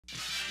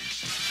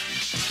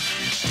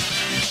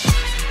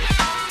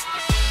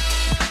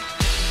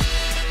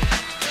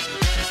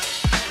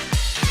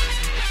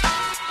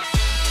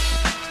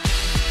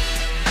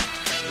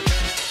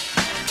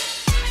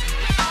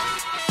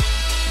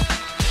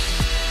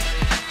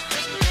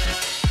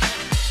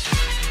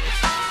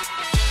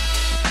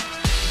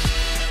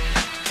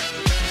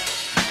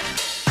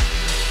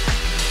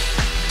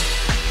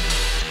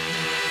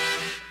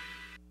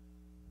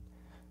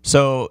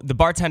So the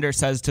bartender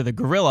says to the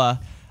gorilla,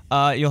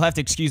 you'll have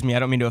to excuse me, I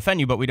don't mean to offend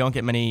you, but we don't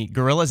get many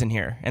gorillas in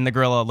here. And the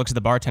gorilla looks at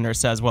the bartender and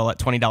says, well, at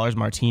 $20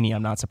 martini,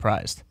 I'm not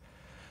surprised.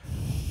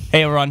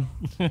 Hey, everyone.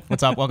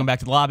 What's up? Welcome back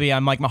to the lobby.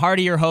 I'm Mike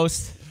Mahardy, your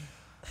host.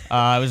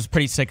 I was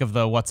pretty sick of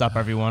the what's up,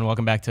 everyone.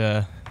 Welcome back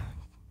to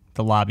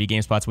the lobby,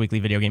 GameSpot's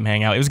weekly video game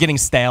hangout. It was getting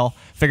stale.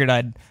 Figured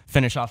I'd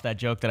finish off that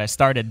joke that I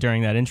started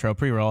during that intro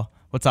pre-roll.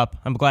 What's up?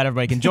 I'm glad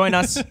everybody can join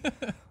us.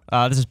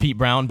 This is Pete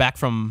Brown, back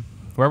from,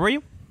 where were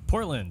you?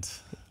 Portland.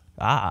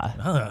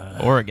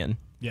 Oregon.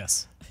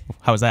 Yes.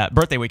 How was that?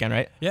 Birthday weekend,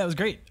 right? Yeah, it was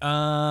great.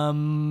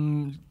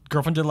 Girlfriend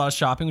did a lot of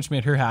shopping, which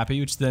made her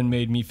happy, which then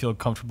made me feel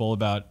comfortable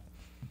about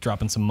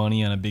dropping some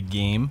money on a big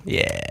game.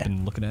 Yeah.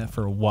 Been looking at it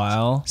for a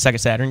while. Sega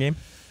Saturn game?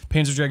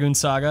 Panzer Dragoon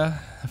Saga.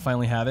 I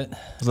finally have it.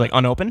 Was it like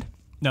unopened?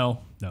 No.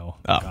 Oh,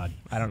 God.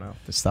 I don't know.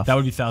 This stuff. That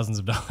would be thousands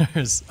of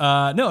dollars.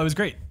 No, it was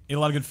great. Ate a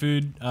lot of good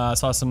food.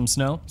 Saw some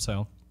snow,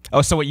 so.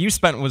 Oh, so what you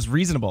spent was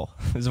reasonable,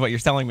 is what you're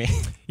telling me.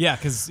 Yeah,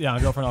 because my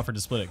girlfriend offered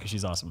to split it because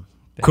she's awesome.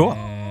 Cool.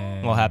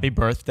 Well, happy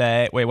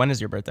birthday. Wait, when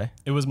is your birthday?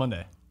 It was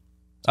Monday.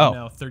 So Oh. I'm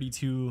now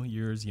 32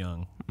 years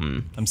young.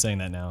 I'm saying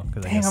that now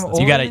because I Dang, guess I'm that's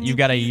old. You've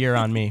got a year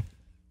on me.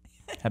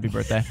 Happy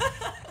birthday.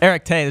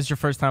 Eric Tay, this is your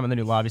first time on the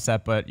new lobby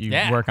set, but you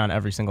work on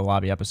every single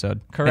lobby episode.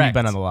 Correct. And you've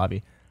been on the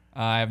lobby.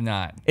 I have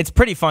not. It's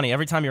pretty funny.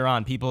 Every time you're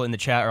on, people in the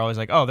chat are always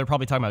like, oh, they're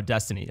probably talking about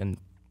Destiny. And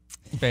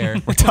Fair.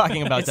 we're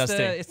talking about It's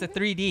Destiny. it's the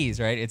 3Ds,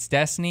 right? It's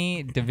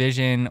Destiny,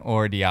 Division,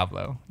 or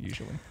Diablo,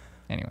 usually.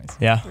 Anyways.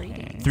 Yeah.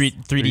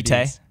 3Ds. 3D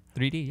Tay.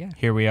 3D, yeah.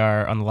 Here we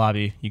are on the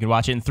lobby. You can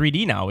watch it in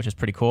 3D now, which is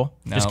pretty cool.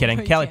 No. Just kidding.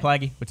 Pretty Callie cool.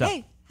 Plaggy, what's up?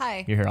 Hey,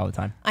 hi. You're here all the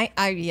time.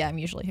 Yeah, I'm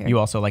usually here. You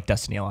also like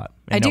Destiny a lot.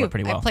 I know do. it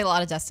pretty well. I play a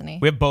lot of Destiny.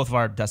 We have both of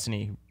our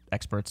Destiny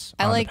experts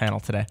on the panel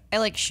today. I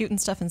like shooting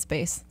stuff in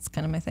space. It's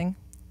kind of my thing.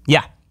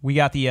 Yeah, we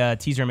got the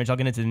teaser image. I'll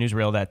get into the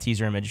newsreel. That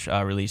teaser image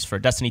released for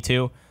Destiny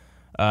 2.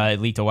 It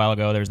leaked a while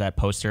ago. There's that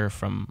poster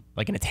from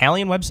like an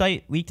Italian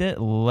website leaked it.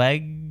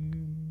 Lego.com.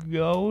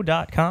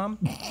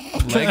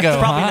 Lego, It's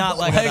probably not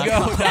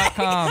Lego.com.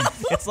 Lego.com.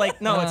 It's like,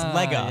 no, it's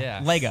Lega.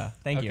 yeah. Lega.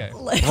 Thank Okay.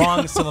 you.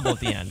 Wrong syllable at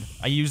the end.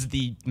 I used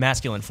the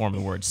masculine form of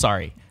the word.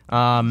 Sorry.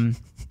 But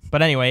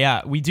anyway,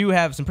 yeah, we do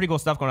have some pretty cool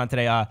stuff going on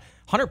today.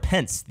 Hunter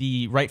Pence,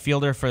 the right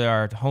fielder for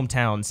our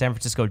hometown San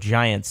Francisco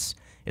Giants,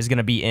 is going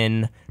to be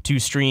in to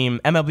stream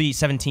MLB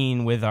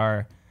 17 with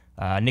our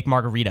Nick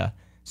Margarita.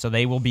 So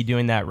they will be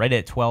doing that right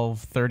at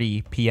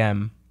 12:30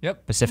 p.m.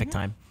 Yep. Pacific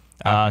time.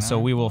 So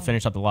we will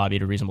finish up the lobby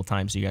at a reasonable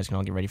time, so you guys can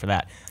all get ready for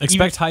that.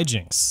 Expect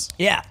hijinks.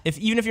 Yeah,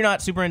 even if you're not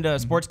super into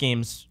sports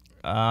games,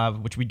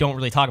 which we don't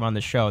really talk about on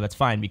this show, that's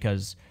fine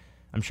because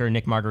I'm sure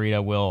Nick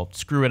Margarita will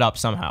screw it up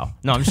somehow.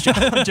 No, I'm just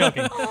I'm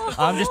joking.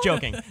 I'm just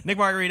joking. Nick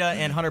Margarita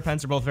and Hunter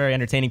Pence are both very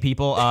entertaining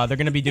people. They're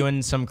going to be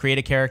doing some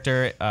creative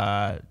character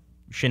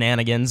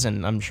shenanigans,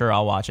 and I'm sure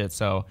I'll watch it.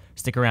 So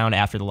stick around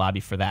after the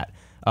lobby for that.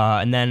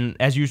 And then,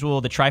 as usual,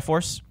 the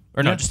Triforce.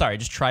 Or no, just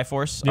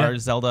Triforce, our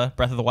Zelda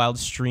Breath of the Wild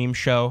stream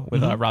show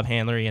with Rob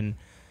Handlery, and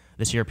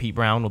this year Pete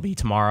Brown will be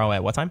tomorrow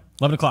at what time?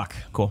 11 o'clock.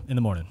 Cool. In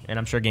the morning. And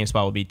I'm sure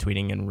GameSpot will be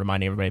tweeting and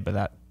reminding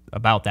everybody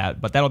about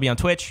that. But that'll be on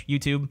Twitch,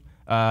 YouTube.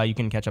 You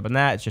can catch up on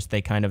that. It's just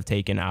they kind of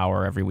take an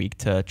hour every week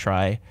to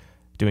try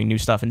doing new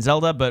stuff in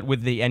Zelda, but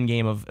with the end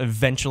game of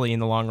eventually, in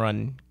the long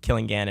run,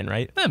 killing Ganon,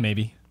 right?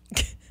 Maybe.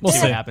 We'll See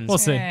see. what happens. We'll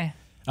see. Eh.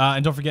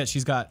 And don't forget,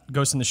 she's got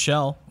Ghost in the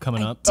Shell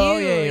coming up. do. Oh,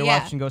 yeah, you're yeah.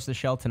 watching Ghost of the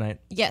Shell tonight.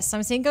 Yes,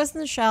 I'm seeing Ghost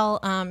in the Shell.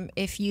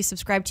 If you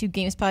subscribe to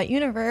GameSpot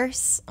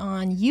Universe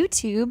on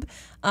YouTube,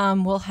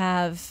 we'll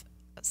have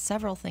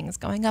several things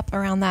going up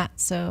around that.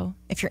 So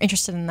if you're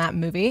interested in that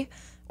movie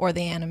or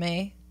the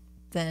anime,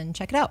 then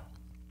check it out.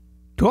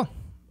 Cool.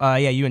 Yeah,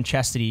 you and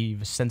Chastity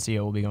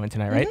Vicencio will be going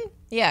tonight, right?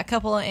 Yeah, a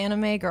couple of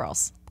anime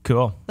girls.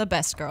 Cool. The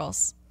best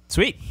girls.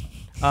 Sweet.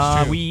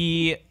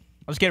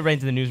 Let's get right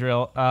into the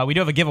newsreel. We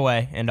do have a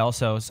giveaway and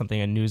also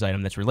a news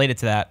item that's related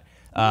to that.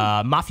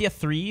 Mafia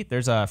 3,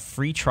 there's a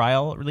free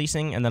trial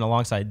releasing, and then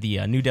alongside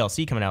the new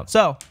DLC coming out.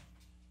 So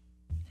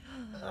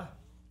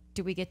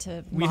Do we get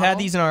to we've model? had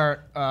these in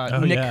our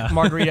Nick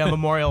Margarita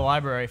Memorial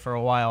Library for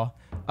a while.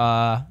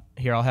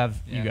 Here, I'll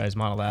have you guys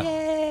model that.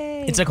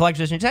 Yay! It's a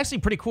collector's edition. It's actually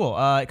pretty cool.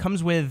 It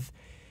comes with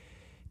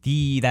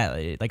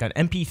like an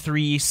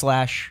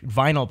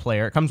MP3/vinyl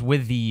player. It comes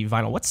with the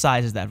vinyl. What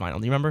size is that vinyl?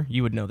 Do you remember?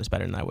 You would know this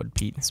better than I would,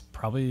 Pete. It's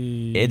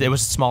probably... It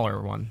was a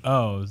smaller one.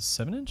 Oh,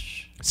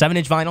 7-inch?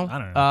 7-inch vinyl? I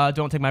don't know.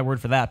 Don't take my word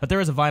for that. But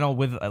there is a vinyl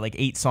with like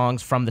 8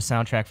 songs from the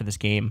soundtrack for this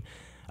game.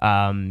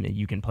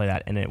 You can play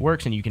that and it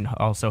works, and you can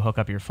also hook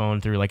up your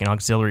phone through like an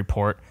auxiliary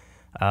port.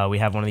 We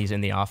have one of these in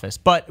the office,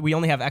 but we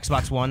only have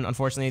Xbox One,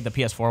 unfortunately. The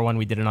PS4 one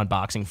we did an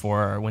unboxing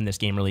for when this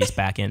game released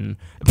back in...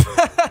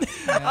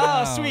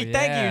 Oh, sweet.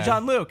 Thank you,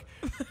 Jean-Luc.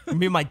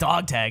 Me with my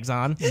dog tags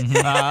on.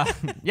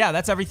 Yeah,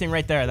 that's everything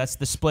right there. That's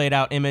the displayed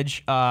out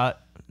image.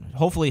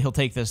 Hopefully he'll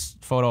take this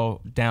photo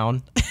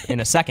down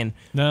in a second.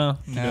 No.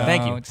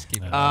 Thank you. Just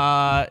keep it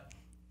up.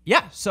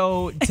 Yeah,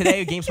 so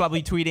today GameSpot will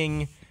be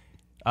tweeting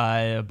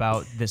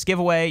about this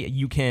giveaway.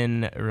 You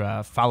can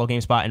follow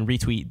GameSpot and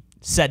retweet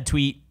said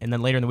tweet, and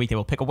then later in the week they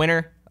will pick a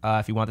winner.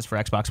 If you want this for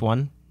Xbox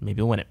One, maybe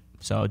you'll win it.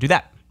 So do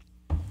that.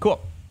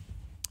 Cool.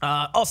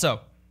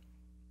 Also,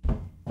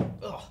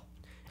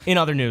 in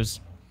other news,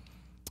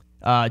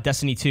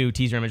 Destiny 2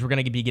 teaser image. We're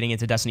going to be getting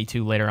into Destiny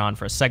 2 later on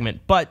for a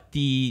segment, but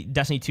the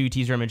Destiny 2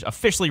 teaser image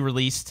officially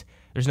released.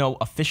 There's no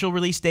official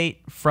release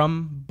date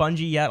from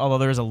Bungie yet, although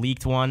there's a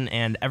leaked one,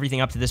 and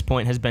everything up to this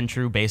point has been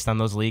true based on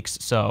those leaks,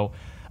 so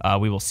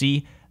we will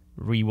see.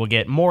 We will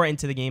get more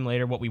into the game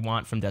later, what we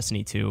want from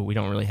Destiny 2. We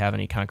don't really have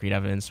any concrete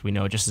evidence. We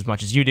know just as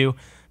much as you do,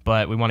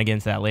 but we want to get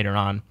into that later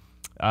on.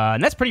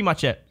 And that's pretty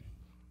much it.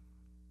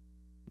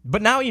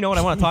 But now you know what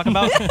I want to talk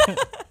about?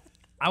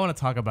 I want to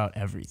talk about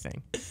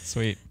everything.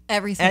 Sweet.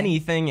 Everything.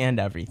 Anything and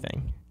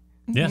everything.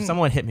 Yeah.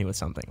 Someone hit me with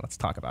something. Let's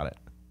talk about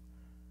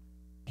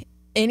it.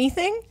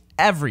 Anything?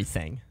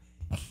 Everything.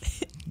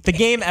 The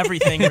game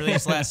Everything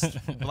released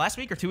last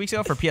week or 2 weeks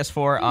ago for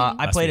PS4.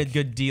 I played a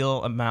good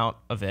deal amount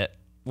of it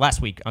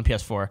last week on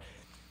PS4.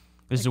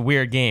 This is a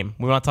weird game.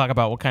 We want to talk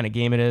about what kind of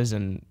game it is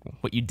and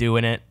what you do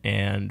in it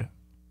and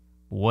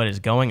what is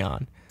going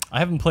on. I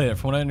haven't played it.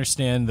 From what I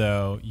understand,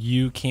 though,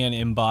 you can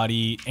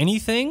embody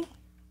anything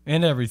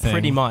and everything.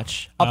 Pretty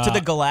much. Up to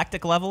the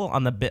galactic level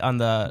on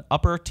the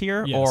upper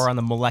tier, Yes. or on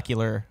the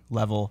molecular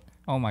level.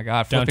 Oh my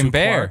God, Down flipping to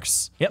bear.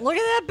 quarks. Yep. Look at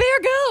that bear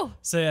go.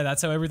 So yeah,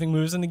 that's how everything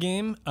moves in the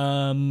game.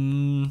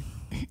 In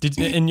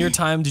your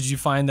time, did you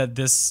find that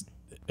this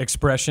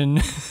expression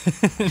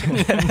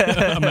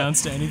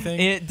amounts to anything?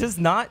 It does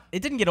not.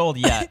 It didn't get old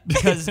yet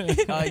because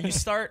you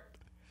start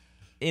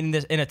in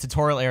a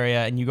tutorial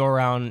area and you go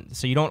around.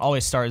 So you don't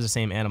always start as the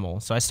same animal.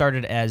 So I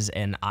started as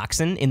an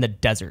oxen in the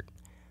desert,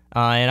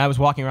 and I was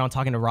walking around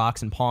talking to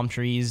rocks and palm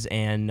trees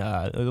and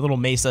little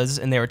mesas,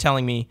 and they were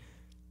telling me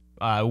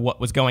what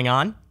was going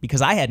on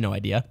because I had no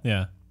idea.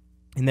 Yeah.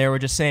 And they were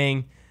just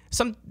saying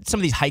some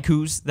of these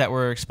haikus that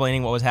were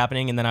explaining what was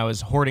happening, and then I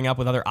was hoarding up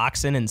with other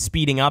oxen and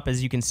speeding up,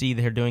 as you can see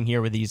they're doing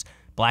here with these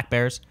black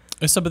bears.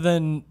 So, but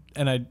then,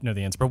 and I know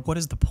the answer, but what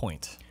is the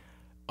point?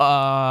 You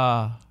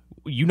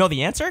know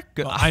the answer?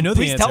 I know the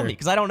Please tell answer. me,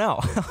 because I don't know.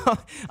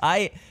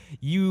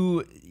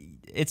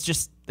 It's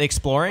just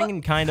exploring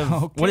and kind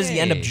of. What is the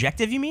end Okay.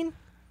 objective? You mean?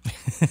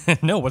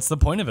 No, what's the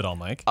point of it all,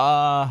 Mike?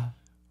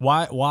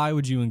 Why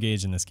would you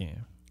engage in this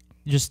game?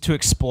 Just to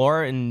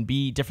explore and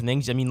be different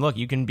things. I mean, look,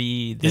 you can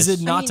be. This,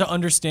 Is it not mean- to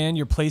understand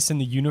your place in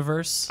the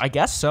universe? I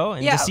guess so,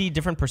 and Yeah. to see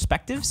different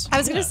perspectives. I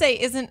was going to say,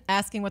 isn't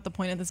asking what the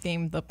point of this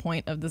game the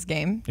point of this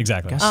game?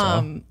 Exactly. Guess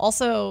so.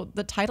 Also,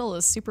 the title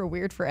is super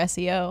weird for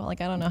SEO.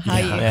 Like, I don't know how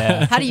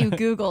Yeah. how do you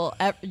Google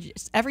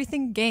just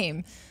everything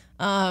game?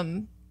 But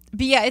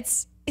yeah,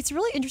 it's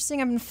really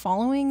interesting. I've been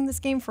following this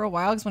game for a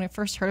while because when I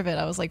first heard of it,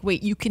 I was like,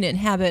 wait, you can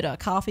inhabit a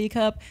coffee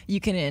cup, you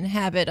can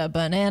inhabit a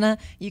banana,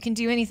 you can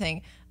do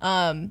anything.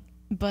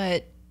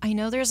 But I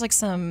know there's like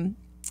some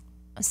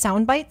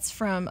sound bites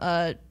from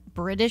a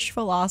British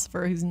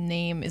philosopher whose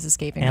name is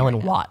escaping me Alan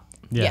right now. Watt.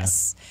 Yeah.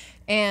 Yes.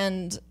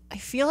 And I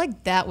feel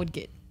like that would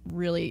get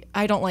really,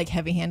 I don't like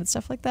heavy-handed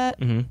stuff like that.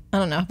 I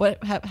don't know.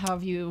 How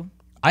have you?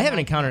 I haven't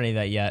encountered any of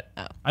that yet.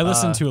 I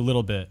listened to a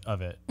little bit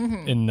of it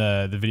in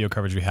the video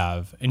coverage we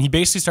have, and he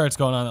basically starts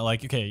going on that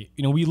like, okay,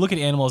 we look at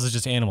animals as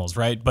just animals,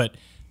 right? But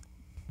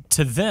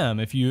to them,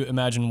 if you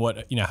imagine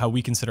how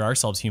we consider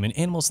ourselves human,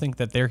 animals think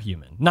that they're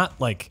human, not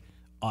like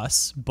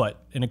us,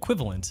 but an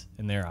equivalent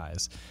in their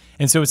eyes.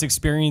 And so it's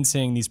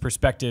experiencing these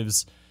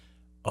perspectives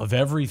of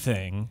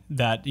everything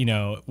that,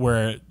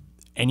 where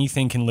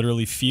anything can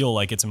literally feel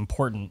like it's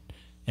important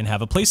and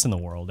have a place in the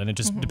world. And it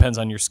just depends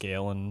on your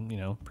scale and,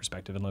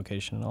 perspective and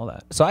location and all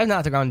that. So I've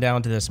not gone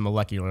down to this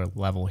molecular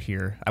level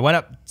here. I went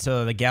up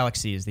to the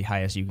galaxy is the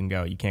highest you can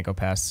go. You can't go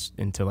past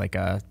into like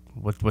a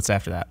what's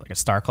after that? Like a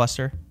star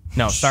cluster?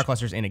 No, star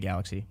cluster's in a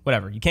galaxy.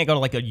 Whatever. You can't go to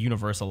like a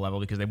universal level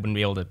because they wouldn't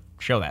be able to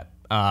show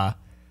that.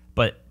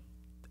 But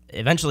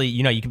eventually,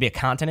 you can be a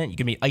continent, you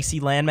can be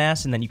icy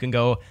landmass, and then you can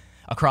go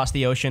across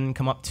the ocean,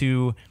 come up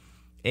to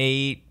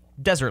a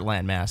desert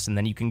landmass, and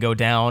then you can go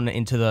down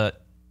into the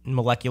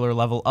molecular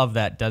level of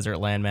that desert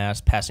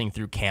landmass, passing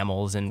through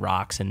camels and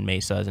rocks and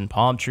mesas and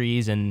palm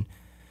trees and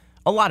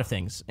a lot of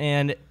things.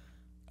 And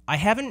I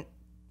haven't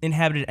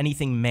inhabited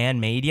anything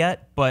man-made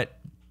yet, but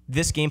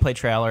this is a gameplay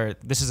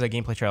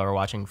trailer we're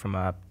watching from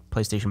a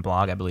PlayStation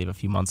blog, I believe, a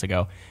few months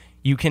ago.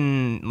 You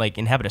can like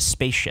inhabit a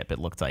spaceship, it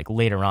looked like,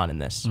 later on in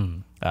this.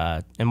 And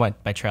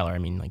what by trailer, I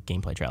mean like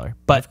gameplay trailer.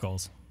 But Life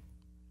goals.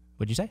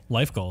 what'd you say?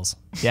 Life goals.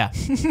 Yeah.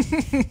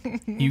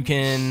 It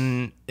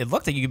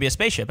looked like you could be a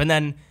spaceship. And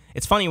then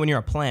it's funny when you're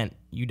a plant,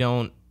 you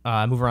don't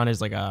move around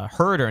as like a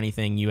herd or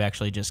anything. You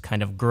actually just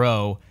kind of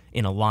grow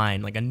in a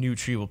line, like a new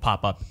tree will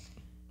pop up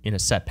in a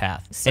set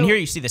path. And here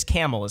you see this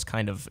camel is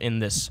kind of in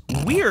this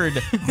weird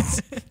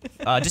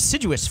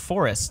deciduous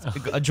forest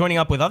joining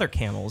up with other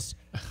camels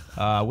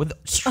with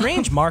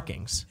strange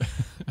markings.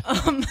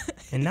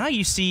 And now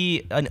you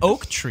see an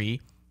oak tree,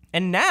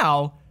 and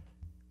now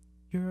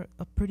you're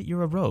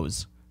a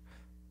rose.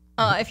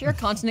 If you're a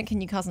continent, can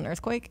you cause an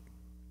earthquake?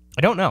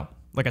 I don't know.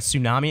 Like a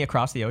tsunami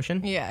across the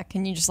ocean? Yeah.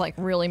 Can you just like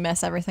really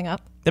mess everything up?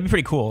 That'd be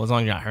pretty cool as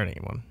long as you're not hurting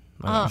anyone.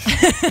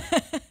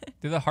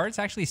 Do the hearts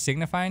actually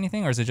signify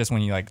anything, or is it just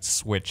when you like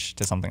switch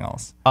to something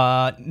else?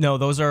 No,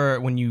 those are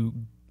when you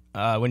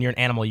when you're an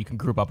animal, you can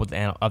group up with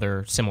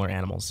other similar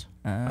animals.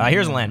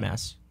 Here's a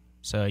landmass.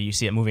 So you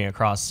see it moving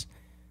across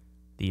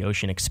the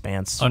ocean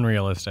expanse.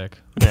 Unrealistic.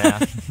 Yeah.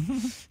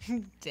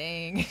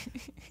 Dang.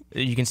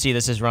 You can see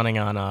this is running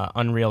on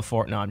Unreal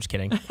 4. No, I'm just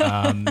kidding.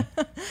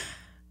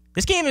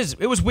 This game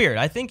it was weird.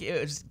 I think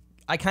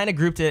I kind of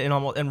grouped it in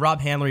almost, and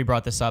Rob Handlery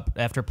brought this up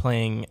after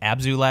playing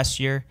Abzu last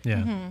year.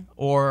 Yeah.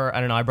 Or, I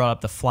don't know, I brought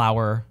up the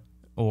Flower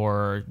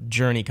or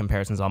Journey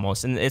comparisons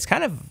almost. And it's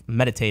kind of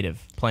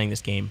meditative playing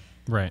this game.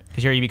 Right.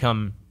 Because here you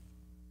become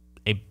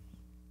a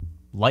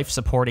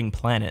life-supporting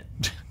planet.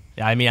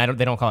 I mean,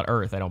 they don't call it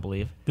Earth, I don't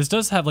believe. This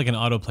does have like an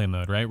autoplay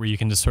mode, right? Where you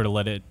can just sort of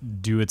let it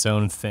do its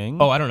own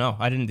thing. Oh, I don't know.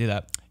 I didn't do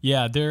that.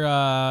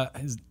 Yeah,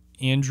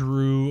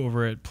 Andrew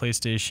over at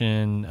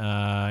PlayStation,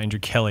 Andrew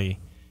Kelly,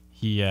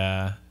 he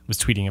was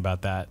tweeting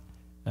about that,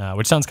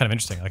 which sounds kind of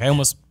interesting. Like I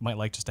almost might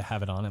like just to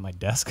have it on at my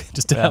desk,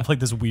 just to have like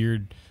this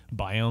weird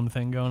biome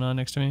thing going on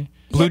next to me.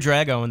 Blue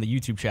Drago in the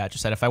YouTube chat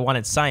just said, if I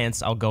wanted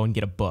science, I'll go and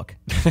get a book.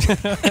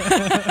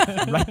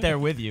 Right there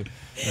with you.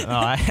 Oh,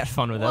 I had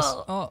fun with this.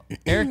 Oh,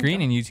 Eric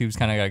Green in YouTube's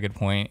kind of got a good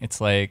point.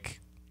 It's like,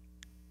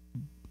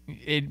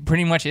 it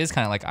pretty much is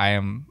kind of like I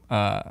am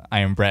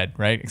bread,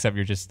 right? Except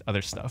you're just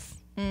other stuff.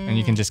 And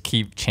you can just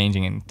keep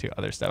changing into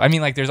other stuff. I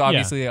mean, like, there's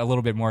obviously a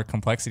little bit more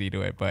complexity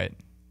to it, but...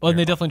 Well, and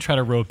they definitely try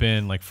to rope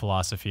in, like,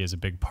 philosophy as a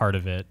big part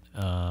of it.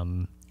 I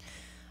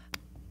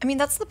mean,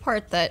 that's the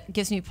part that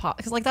gives me pause.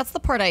 Because, like, that's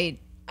the part I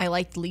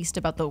liked least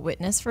about The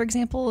Witness, for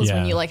example, is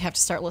when you, like, have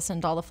to start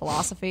listening to all the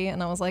philosophy.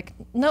 And I was like,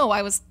 no,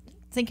 I was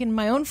thinking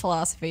my own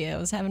philosophy. I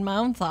was having my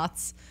own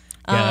thoughts.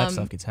 Yeah, that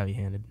stuff gets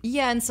heavy-handed.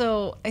 Yeah, and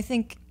so I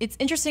think it's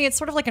interesting. It's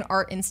sort of like an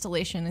art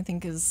installation, I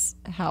think, is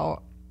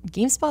how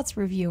GameSpot's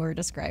reviewer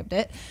described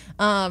it.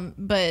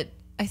 But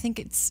I think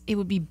it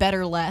would be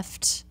better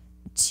left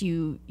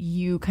to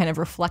you kind of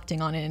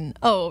reflecting on it. And,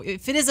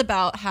 if it is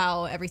about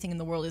how everything in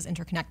the world is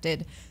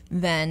interconnected,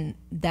 then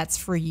that's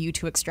for you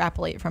to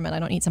extrapolate from it. I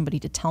don't need somebody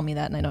to tell me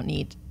that, and I don't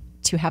need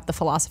to have the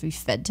philosophy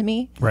fed to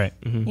me. Right.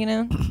 Mm-hmm. You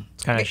know?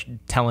 It's kind of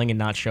telling and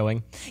not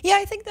showing. Yeah,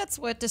 I think that's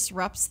what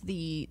disrupts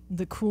the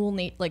cool,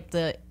 like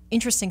the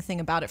interesting thing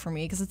about it for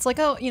me. Because it's like,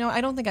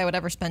 I don't think I would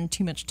ever spend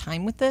too much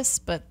time with this,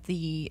 but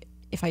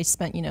if I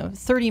spent,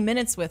 30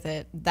 minutes with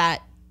it,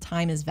 that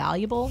time is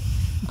valuable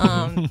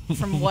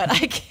from what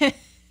I can.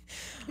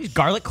 These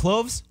garlic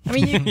cloves? I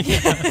mean, you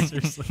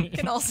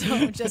can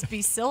also just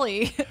be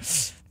silly.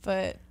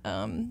 But,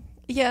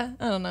 yeah,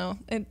 I don't know.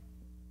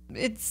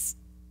 It's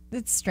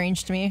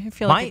strange to me. I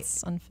feel like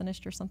it's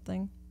unfinished or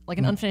something. Like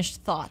an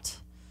unfinished thought.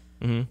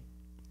 Mm-hmm.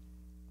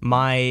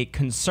 My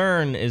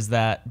concern is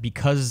that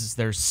because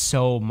there's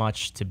so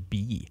much to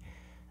be,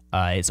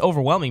 it's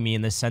overwhelming me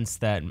in the sense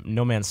that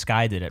No Man's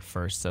Sky did at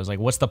first. I was like,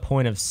 what's the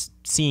point of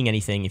seeing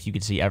anything if you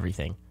could see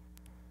everything?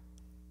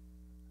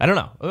 I don't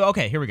know.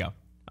 Okay, here we go.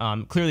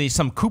 Clearly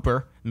some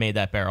Cooper made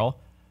that barrel,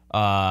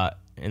 and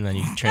then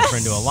you transfer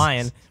into a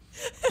lion.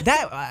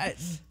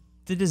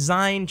 The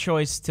design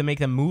choice to make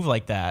them move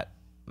like that,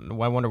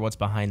 I wonder what's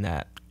behind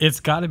that. It's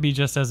got to be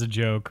just as a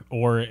joke,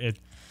 or it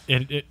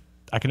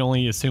I can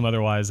only assume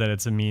otherwise that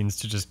it's a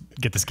means to just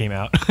get this game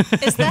out.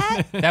 Is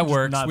that that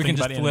works? Not We can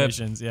just flip.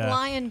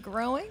 lion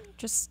growing?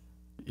 Just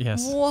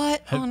yes.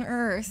 What on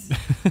earth?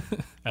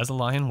 As a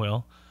lion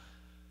will.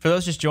 For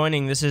those just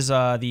joining, this is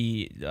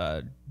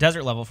the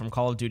desert level from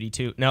Call of Duty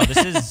 2. No,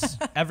 this is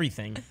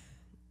everything.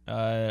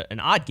 An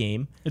odd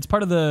game. It's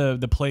part of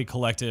the Play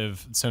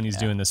collective Sony's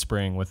doing this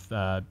spring with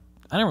I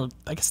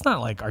guess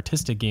not like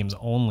artistic games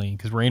only,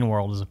 because Rain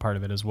World is a part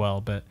of it as well,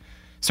 but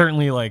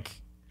certainly like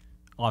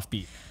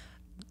offbeat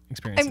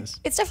experiences.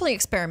 It's definitely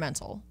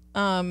experimental.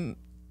 Oh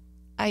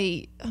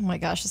my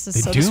gosh, this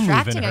is so do move in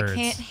distracting. I herds.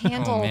 can't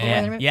handle the way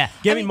Man, they're yeah,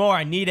 give me more.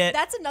 I need it.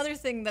 That's another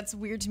thing that's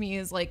weird to me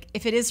is like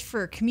if it is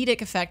for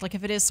comedic effect, like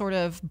if it is sort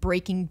of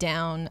breaking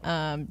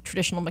down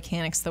traditional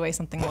mechanics the way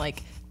something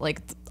like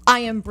I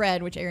Am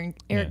Bread, which Eric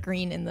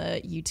Green in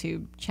the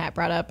YouTube chat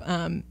brought up.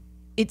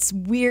 It's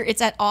weird.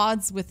 It's at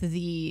odds with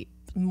the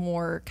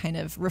more kind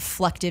of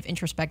reflective,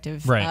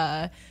 introspective,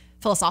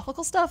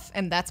 philosophical stuff,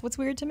 and that's what's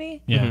weird to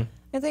me. Yeah,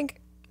 I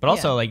think. But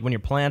also, like when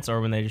your plants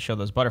or when they just show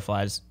those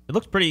butterflies, it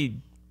looks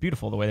pretty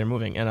beautiful the way they're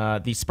moving.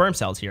 And these sperm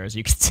cells here, as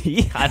you can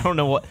see, I don't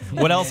know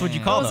what else would you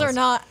call those? Those are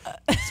not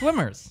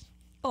Swimmers.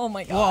 Oh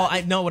my god. Well,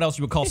 I know what else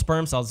you would call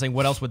sperm cells. Saying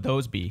what else would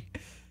those be?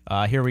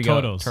 Here we go.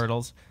 Turtles.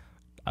 Turtles.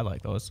 I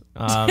like those.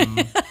 Shut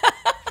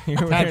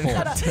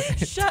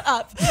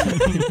up.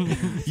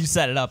 You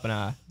set it up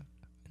and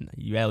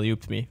you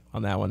alley-ooped me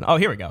on that one. Oh,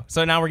 here we go.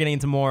 So now we're getting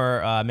into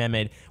more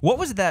man-made. What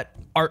was that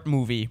art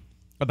movie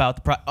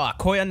about the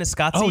Koya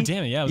Niskatsi? Oh,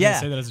 damn it. Yeah, I was going to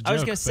say that as a joke. I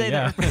was going to say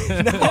that.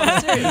 No,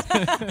 I'm serious.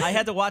 I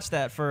had to watch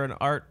that for an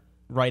art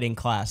writing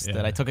class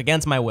that I took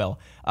against my will.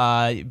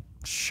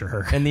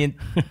 Sure. And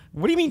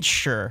what do you mean,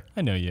 sure?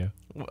 I know you.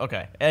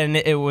 Okay. And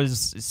it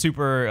was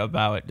super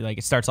about, like,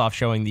 it starts off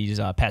showing these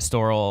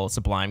pastoral,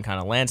 sublime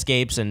kind of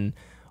landscapes, and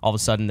all of a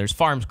sudden there's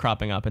farms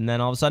cropping up, and then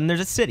all of a sudden there's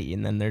a city,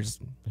 and then there's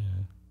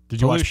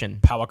Did pollution. You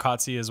watch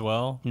Pawakatsi as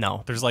well?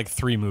 No. There's like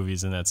 3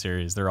 movies in that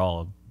series. They're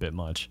all a bit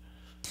much.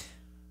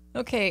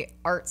 Okay,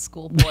 art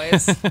school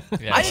boys.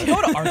 Yeah, I didn't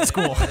go to art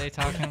school. What are they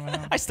talking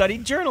about? I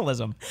studied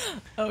journalism.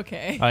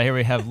 Okay. Here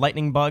we have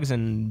lightning bugs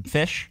and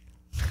fish.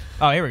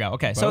 Oh, here we go.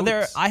 Okay, so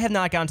I have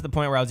not gotten to the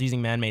point where I was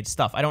using man-made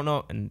stuff. I don't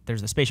know, and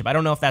there's the spaceship. I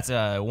don't know if that's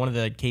one of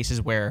the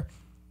cases where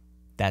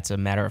that's a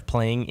matter of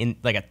playing in,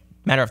 like a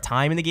matter of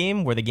time in the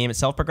game, where the game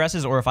itself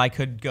progresses, or if I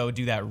could go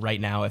do that right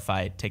now if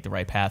I take the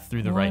right path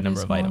through the right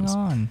number of items.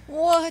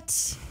 What?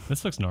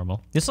 This looks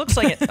normal. This looks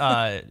like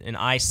an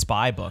I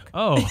Spy book.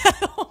 Oh,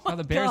 Oh,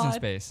 the bear's in God.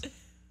 space.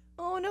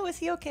 Oh no, is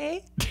he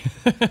okay?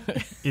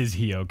 is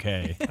he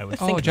okay? I would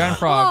Oh, think giant not.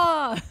 frog.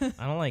 Ah,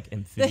 I don't like the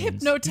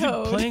amphibians.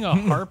 hypnotoad. Playing a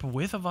harp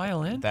with a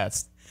violin?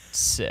 That's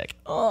sick.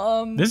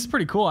 This is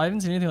pretty cool. I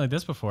haven't seen anything like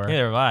this before.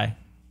 Neither have I.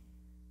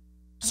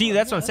 See, Oh,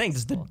 that's yeah, what I'm saying.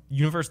 that's Does cool. the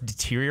universe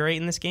deteriorate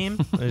in this game?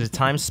 Is the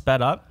time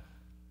sped up?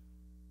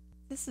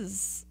 This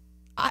is.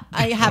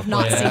 I have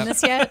not Yeah. seen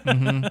this yet.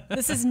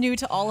 This is new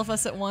to all of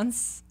us at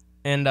once.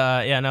 And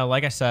yeah, no,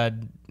 like I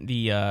said,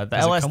 the Does it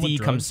come with LSD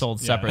drugs? comes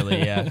sold Yeah. separately.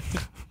 Yeah.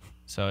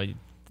 So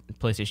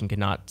PlayStation could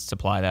not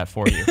supply that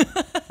for you,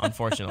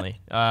 unfortunately.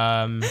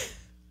 I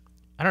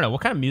don't know.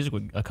 What kind of music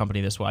would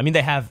accompany this one? I mean,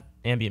 they have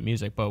ambient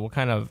music, but what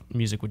kind of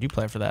music would you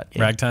play for that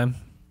game? Ragtime?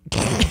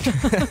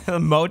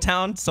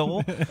 Motown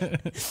soul?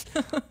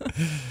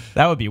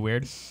 That would be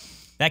weird.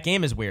 That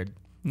game is weird.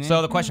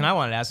 So the question I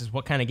wanted to ask is,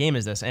 what kind of game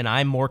is this? And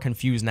I'm more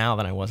confused now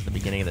than I was at the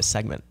beginning of this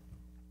segment.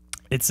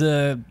 It's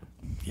I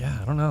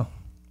don't know.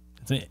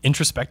 It's an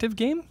introspective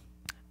game?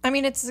 I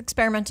mean, it's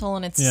experimental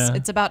and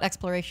it's about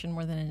exploration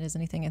more than it is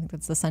anything. I think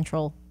that's the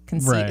central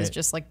conceit is Right.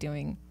 just like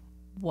doing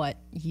what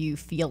you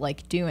feel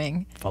like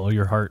doing. Follow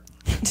your heart.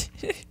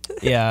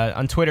 Yeah,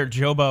 on Twitter,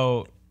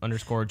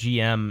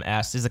 Jobo_GM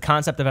asked, is the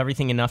concept of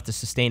everything enough to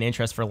sustain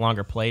interest for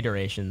longer play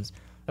durations?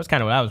 That's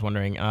kind of what I was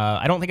wondering.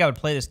 I don't think I would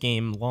play this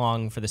game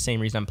long for the same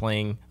reason I'm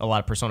playing a lot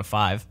of Persona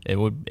 5.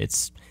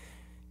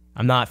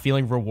 I'm not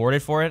feeling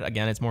rewarded for it.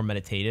 Again, it's more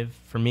meditative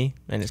for me,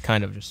 and it's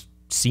kind of just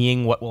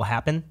seeing what will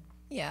happen.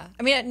 Yeah.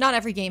 I mean, not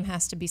every game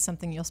has to be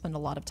something you'll spend a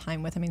lot of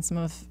time with. I mean, some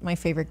of my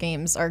favorite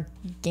games are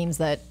games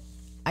that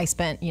I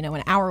spent,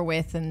 an hour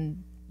with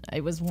and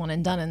it was one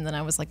and done. And then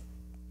I was like,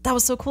 that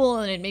was so cool.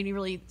 And it made me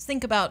really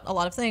think about a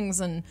lot of things.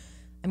 And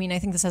I mean, I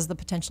think this has the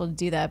potential to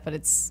do that, but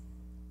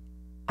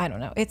I don't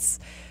know. It's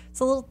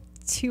a little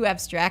too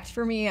abstract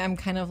for me. I'm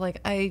kind of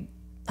like, I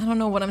don't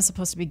know what I'm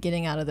supposed to be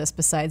getting out of this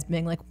besides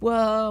being like,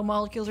 whoa,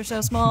 molecules are so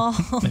small.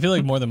 I feel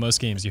like more than most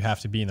games, you have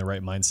to be in the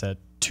right mindset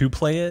to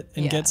play it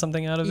and get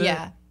something out of it.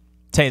 Yeah.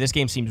 Tell you, this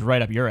game seems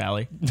right up your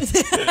alley.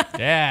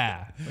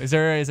 Yeah. Is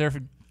there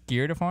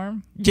gear to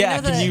farm? Yeah,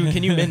 know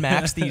can you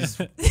min-max these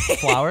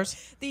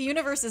flowers? The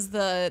universe is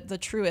the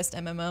truest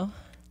MMO.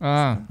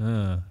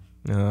 Whoa.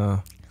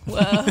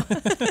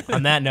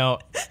 On that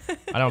note,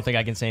 I don't think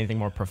I can say anything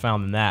more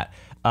profound than that.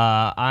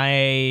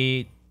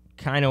 I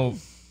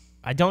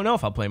don't know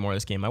if I'll play more of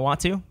this game. I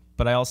want to,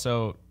 but I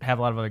also have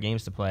a lot of other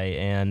games to play.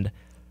 And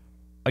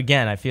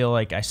again, I feel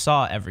like I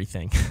saw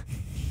everything.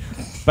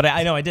 But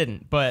I know I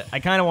didn't. But I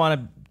kind of want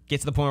to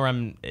get to the point where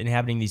I'm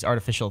inhabiting these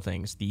artificial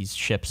things, these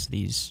ships,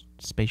 these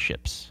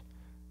spaceships,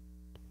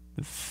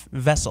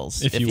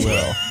 vessels, if you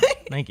will.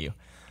 Thank you.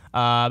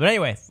 But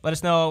anyway, let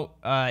us know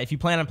if you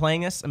plan on playing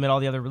this amid all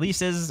the other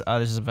releases.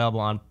 This is available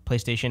on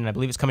PlayStation, and I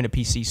believe it's coming to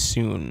PC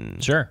soon.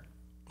 Sure.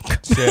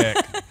 Sick.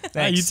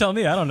 Thanks. You tell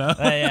me. I don't know.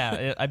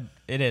 Yeah,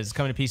 it is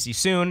coming to PC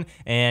soon,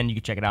 and you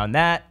can check it out on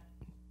that.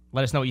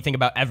 Let us know what you think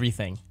about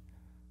everything.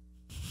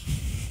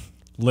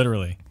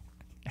 Literally.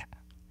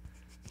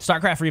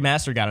 StarCraft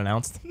Remastered got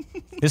announced.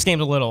 This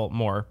game's a little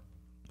more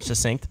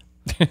succinct.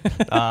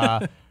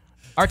 RTS.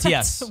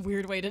 That's a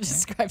weird way to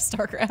describe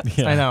StarCraft.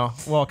 Yeah. I know.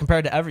 Well,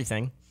 compared to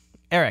everything.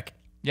 Eric,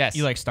 Yes.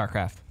 you like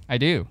StarCraft. I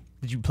do.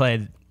 Did you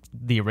play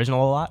the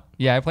original a lot?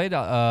 Yeah, I played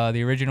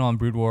the original on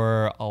Brood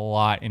War a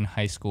lot in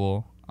high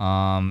school.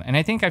 And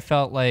I think I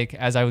felt like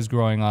as I was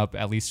growing up,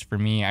 at least for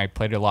me, I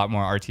played a lot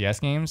more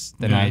RTS games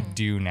than I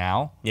do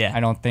now. Yeah. I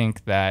don't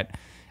think that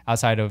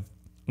outside of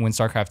when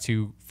StarCraft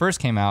 2 first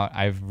came out,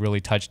 I've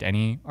really touched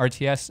any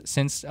RTS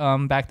since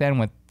back then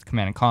with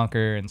Command and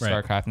Conquer and Right.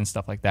 StarCraft and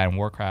stuff like that and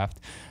Warcraft.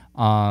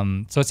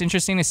 So it's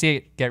interesting to see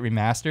it get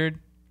remastered.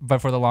 But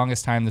for the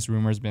longest time, this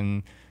rumor's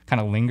been kind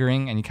of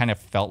lingering and you kind of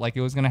felt like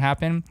it was going to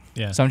happen.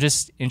 Yeah. So I'm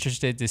just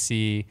interested to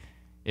see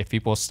if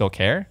people still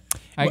care,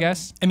 I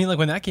guess. I mean, like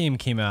when that game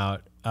came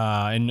out,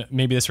 and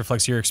maybe this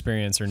reflects your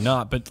experience or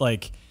not, but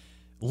like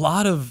a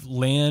lot of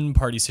LAN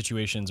party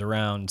situations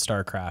around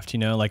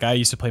StarCraft, like I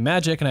used to play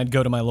Magic and I'd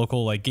go to my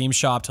local like game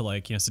shop to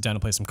like, sit down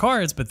and play some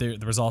cards, but there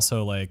was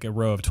also like a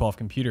row of 12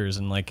 computers.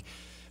 And like,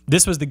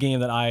 this was the game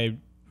that I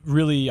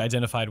really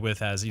identified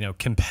with as,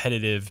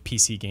 competitive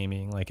PC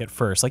gaming. Like at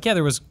first, like, yeah,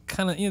 there was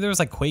kind of, there was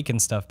like Quake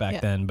and stuff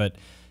back then, but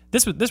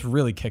this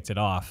really kicked it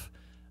off.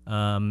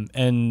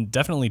 And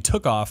definitely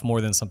took off more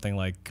than something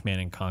like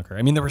Command and Conquer.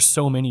 I mean, there were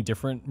so many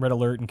different Red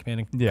Alert and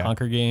Command and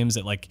Conquer games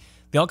that like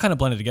they all kind of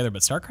blended together.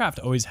 But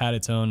StarCraft always had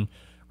its own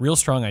real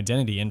strong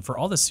identity, and for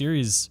all the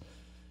series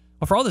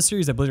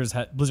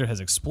that Blizzard has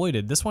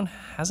exploited, this one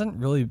hasn't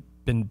really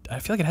been. I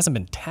feel like it hasn't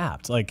been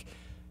tapped. Like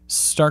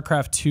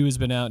StarCraft 2 has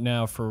been out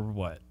now for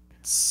what,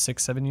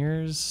 6-7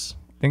 years?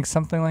 I think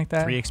something like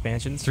that. 3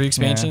 expansions. 3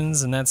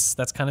 expansions, and that's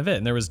kind of it.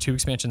 And there was 2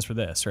 expansions for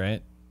this,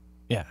 right?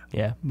 Yeah.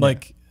 Yeah.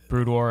 Like,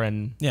 Brood War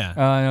and yeah.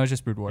 No, it's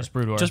just Brood War. just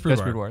Brood War. Just Brood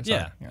Just War. Brood War,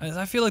 Yeah. sorry.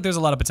 I feel like there's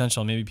a lot of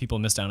potential. Maybe people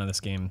missed out on this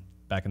game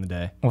back in the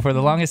day. Well, for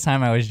the longest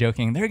time, I was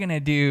joking. They're gonna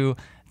do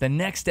the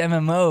next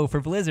MMO for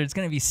Blizzard. It's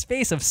gonna be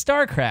Space of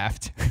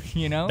Starcraft.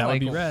 You know, That would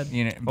like, be rad.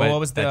 You know, Well, but what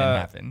was that the didn't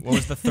happen. what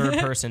was the third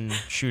person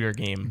shooter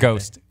game?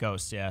 Ghost.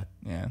 Ghost, yeah.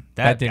 Yeah,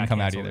 that didn't got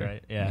come out canceled, either.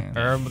 right? Yeah.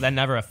 Or that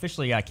never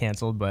officially got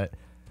canceled, but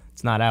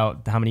it's not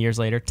out. How many years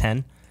later?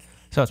 10.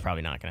 So it's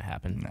probably not going to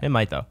happen. No. It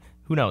might though.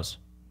 Who knows?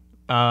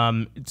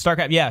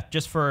 StarCraft, yeah.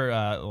 Just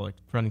for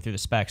running through the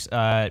specs,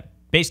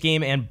 base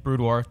game and Brood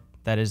War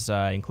that is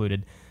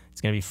included. It's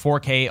going to be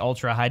 4K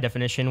ultra high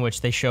definition, which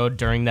they showed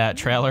during that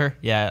trailer.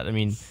 Yeah, I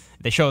mean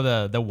they show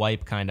the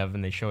wipe kind of,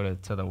 and they showed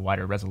it to the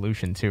wider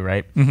resolution too,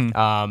 right? Mm-hmm.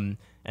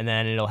 And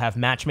then it'll have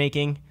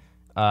matchmaking.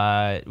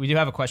 We do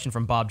have a question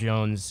from Bob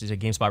Jones. He's a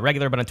GameSpot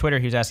regular, but on Twitter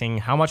he was asking,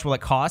 how much will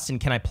it cost and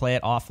can I play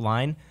it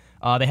offline?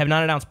 They have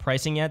not announced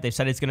pricing yet. They've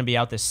said it's going to be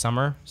out this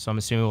summer, so I'm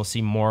assuming we'll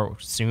see more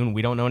soon.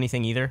 We don't know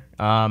anything either.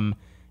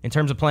 In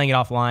terms of playing it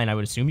offline, I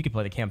would assume you could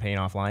play the campaign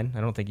offline.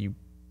 I don't think you...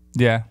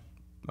 Yeah,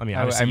 I mean,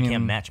 obviously you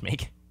can't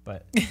matchmake,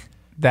 but...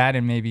 that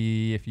and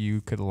maybe if you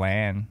could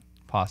LAN,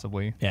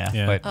 possibly.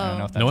 Yeah. But I don't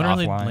know if that's No one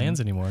really offline.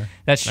 lands anymore.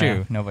 That's true.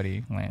 Yeah.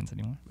 Nobody lands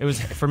anymore. It was,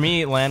 for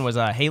me, LAN was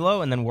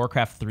Halo and then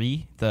Warcraft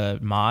 3, the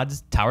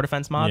mods, tower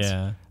defense mods.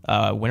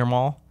 Yeah. Winter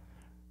Mall.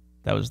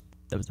 That was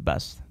the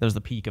best. That was the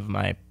peak of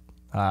my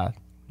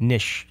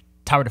niche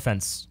tower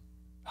defense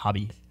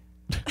hobby.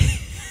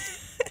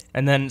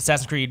 And then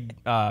Assassin's Creed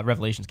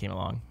Revelations came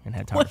along and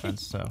had tower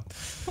defense, so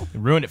it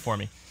ruined it for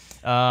me.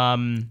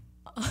 I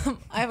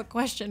have a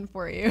question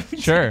for you.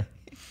 Sure.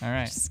 All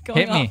right. Just going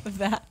Hit me. off of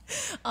that.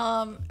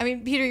 I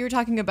mean, Peter, you were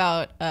talking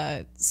about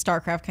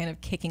StarCraft kind of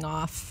kicking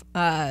off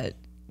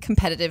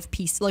competitive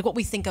PC, like what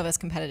we think of as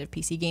competitive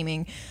PC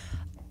gaming.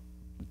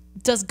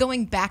 Does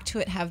going back to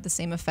it have the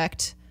same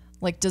effect?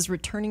 Like, does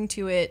returning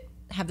to it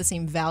have the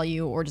same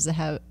value, or does it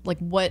have, like,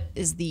 what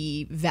is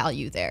the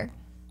value there?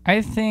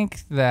 I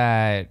think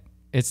that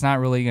it's not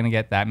really going to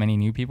get that many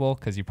new people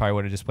because you probably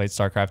would have just played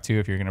StarCraft 2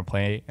 if you're going to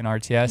play an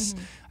RTS.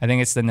 I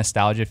think it's the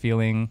nostalgia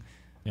feeling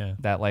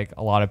that like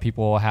a lot of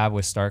people have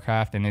with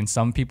StarCraft, and in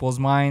some people's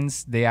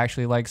minds, they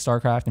actually like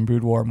StarCraft and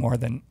Brood War more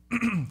than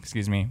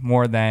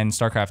more than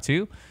StarCraft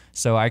 2.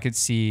 So I could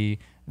see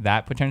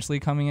that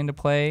potentially coming into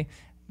play.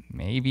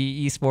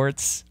 Maybe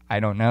esports. I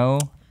don't know.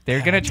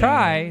 They're gonna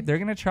try. They're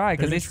gonna try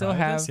because they still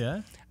have.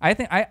 Yeah. I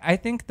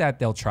think that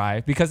they'll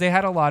try because they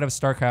had a lot of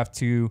StarCraft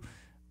 2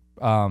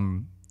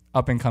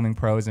 up and coming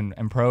pros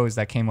and pros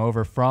that came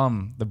over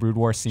from the Brood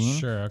War scene.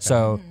 Sure. Okay.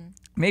 So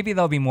maybe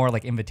there'll be more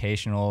like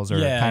invitationals or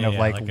kind of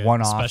like a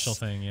one-offs, special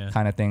thing,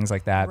 kind of things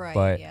like that. Right,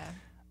 but yeah.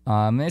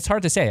 it's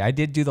hard to say. I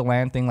did do the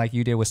LAN thing like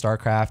you did with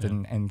StarCraft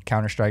and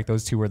Counter-Strike.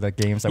 Those two were the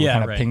games that were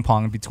kind of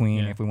ping-pong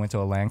between if we went to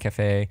a LAN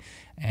cafe.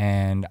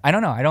 And I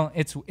don't know.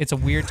 It's a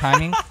weird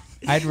timing.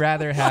 I'd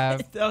rather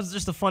have... That was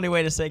just a funny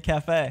way to say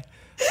cafe.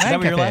 Is LAN that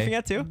what you're cafe. laughing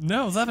at too?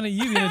 No, I was laughing at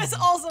you. I was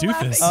also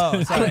laughing.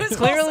 Oh, sorry. I was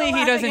Clearly, also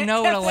he doesn't laughing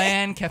know at what a cafe.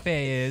 LAN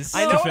cafe is.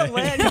 I know what a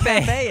LAN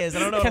cafe is. I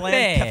don't know what a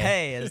LAN Cafe.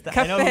 cafe is.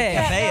 I know what Cafe.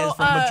 cafe Yeah, is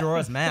from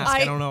Majora's Mask.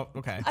 I don't know.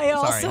 Okay. I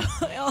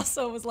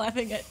also was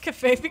laughing at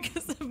cafe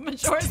because of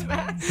Majora's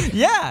Mask.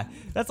 Yeah,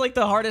 that's like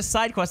the hardest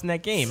side quest in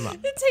that game.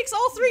 It takes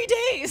all 3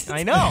 days.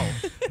 I know.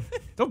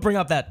 Don't bring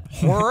up that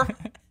horror,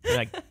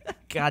 like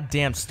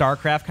goddamn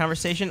StarCraft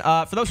conversation.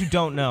 For those who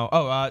don't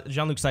know,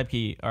 Jean-Luc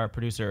Seipke, our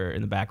producer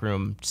in the back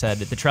room, said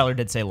that the trailer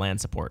did say LAN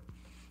support.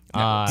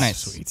 Nice.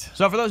 Sweet.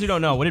 So for those who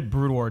don't know, what did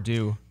Brood War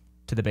do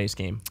to the base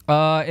game?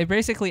 It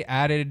basically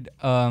added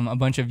a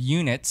bunch of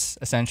units,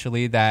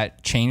 essentially,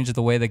 that changed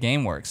the way the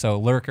game works. So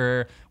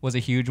Lurker was a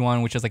huge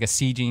one, which is like a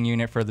sieging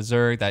unit for the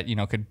Zerg that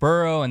could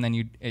burrow, and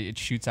then it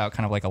shoots out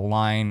kind of like a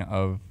line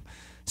of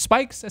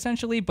spikes,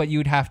 essentially, but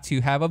you'd have to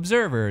have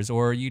observers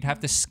or you'd have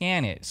to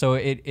scan it. So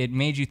it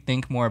made you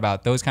think more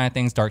about those kind of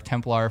things. Dark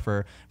Templar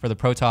for the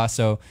Protoss.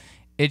 So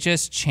it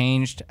just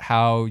changed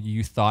how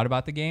you thought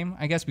about the game,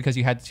 I guess, because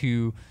you had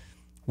to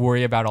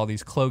worry about all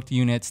these cloaked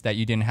units that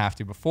you didn't have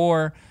to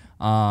before,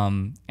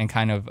 and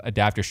kind of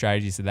adapt your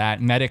strategies to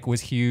that. Medic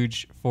was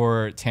huge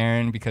for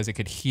Terran because it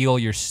could heal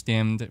your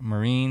stimmed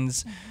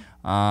Marines.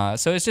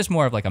 So it's just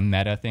more of like a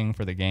meta thing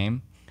for the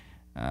game.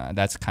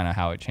 That's kind of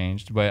how it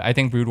changed. But I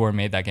think Brood War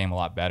made that game a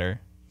lot better.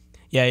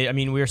 Yeah, I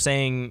mean, we were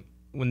saying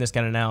when this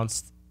got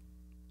announced,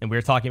 and we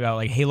were talking about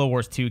like Halo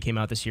Wars 2 came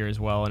out this year as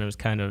well, and it was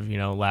kind of,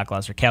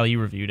 lackluster. Callie, you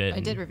reviewed it.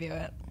 I did review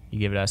it. You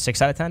gave it a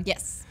 6 out of 10?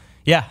 Yes.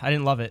 Yeah, I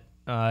didn't love it.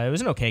 It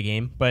was an okay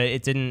game, but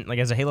it didn't, like,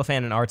 as a Halo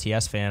fan and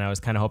RTS fan, I was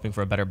kind of hoping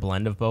for a better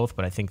blend of both,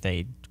 but I think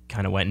they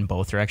kind of went in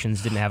both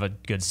directions, didn't have a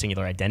good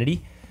singular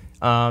identity.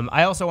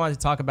 I also wanted to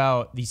talk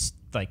about these,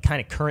 like, kind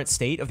of current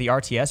state of the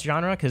RTS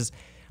genre, because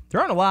there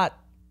aren't a lot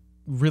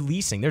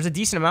releasing. There's a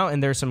decent amount,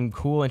 and there's some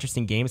cool,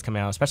 interesting games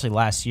coming out, especially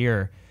last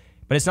year,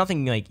 but it's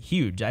nothing, like,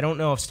 huge. I don't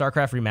know if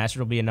StarCraft Remastered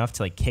will be enough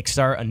to, like,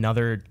 kickstart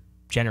another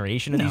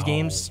generation of these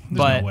games, There's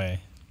but no way.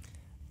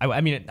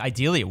 I mean,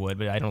 ideally it would,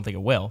 but I don't think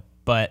it will.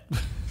 But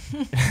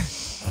I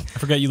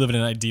forget you live in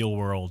an ideal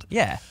world.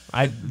 yeah,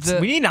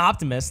 we need an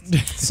optimist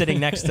sitting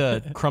next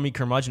to Crummy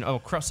Curmudgeon.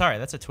 Oh, sorry,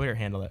 that's a Twitter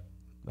handle.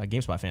 A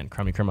GameSpot fan,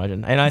 Crummy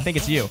Curmudgeon, and I think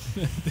it's you.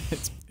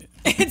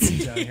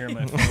 It's down here in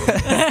my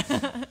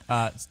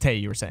phone. Tay,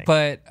 you were saying.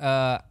 But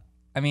I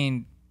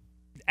mean,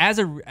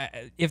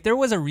 if there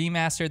was a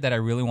remaster that I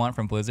really want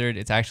from Blizzard,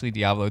 it's actually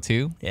Diablo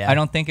 2. Yeah. I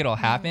don't think it'll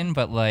happen,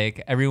 but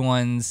like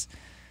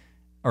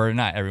or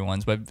not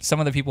everyone's, but some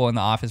of the people in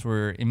the office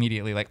were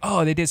immediately like,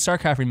 oh, they did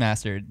StarCraft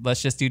remastered.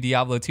 Let's just do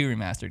Diablo 2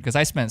 remastered. Because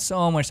I spent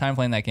so much time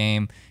playing that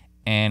game,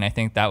 and I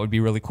think that would be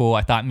really cool.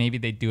 I thought maybe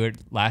they'd do it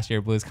last year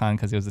at BlizzCon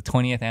because it was the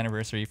 20th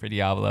anniversary for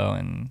Diablo,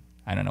 and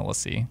I don't know, we'll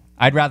see.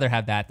 I'd rather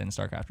have that than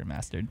StarCraft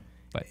remastered,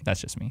 but that's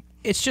just me.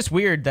 It's just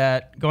weird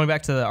that, going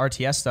back to the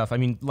RTS stuff, I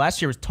mean,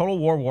 last year was Total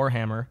War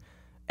Warhammer,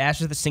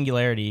 Ashes of the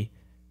Singularity,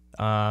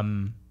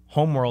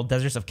 Homeworld,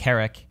 Deserts of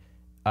Carrick,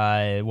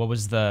 what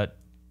was the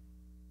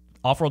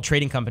Off-World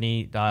Trading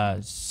Company,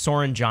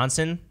 Soren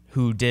Johnson,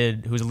 who's a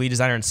lead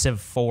designer in Civ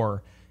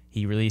 4.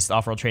 He released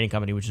Off-World Trading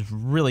Company, which is a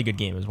really good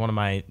game. It was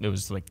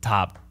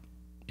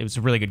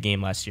a really good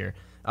game last year.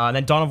 And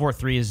then Dawn of War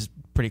 3 is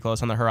pretty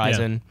close on the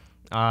horizon.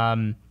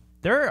 Yeah.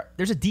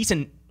 There's a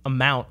decent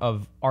amount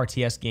of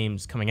RTS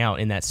games coming out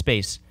in that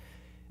space,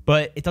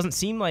 but it doesn't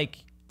seem like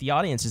the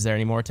audience is there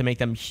anymore to make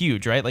them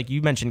huge, right? Like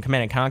you mentioned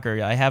Command &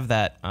 Conquer. I have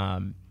that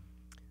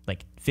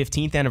like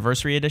 15th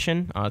anniversary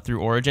edition through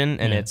Origin,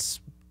 and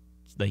it's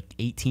like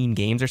 18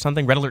 games or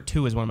something. Red Alert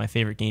 2 is one of my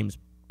favorite games,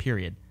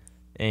 period.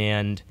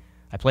 And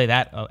I play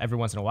that every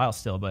once in a while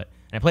still. And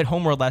I played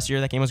Homeworld last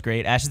year. That game was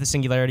great. Ashes of the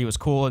Singularity was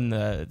cool in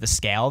the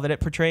scale that it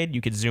portrayed. You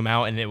could zoom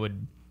out and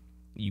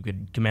you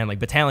could command like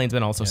battalions,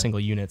 but also single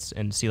units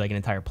and see like an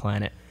entire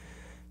planet.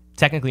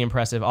 Technically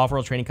impressive.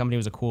 Off-World Trading Company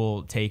was a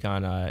cool take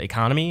on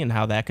economy and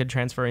how that could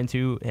transfer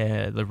into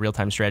the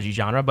real-time strategy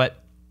genre.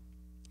 But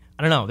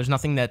I don't know. There's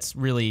nothing that's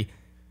really...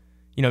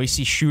 You know, you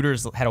see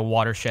shooters had a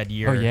watershed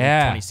year in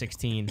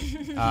 2016.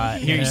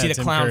 Here you see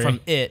the clown from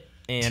It.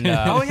 And,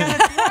 oh, yeah,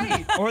 that's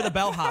right. Or the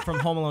bellhop from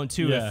Home Alone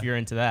 2, if you're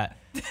into that.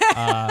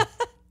 I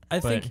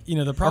think,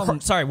 the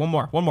problem... Sorry, one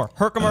more.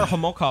 Herkimer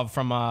Homokov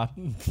from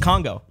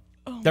Congo.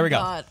 There we go.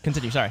 God.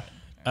 Continue, sorry.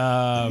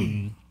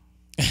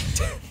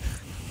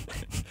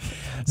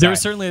 There was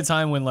certainly a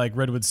time when like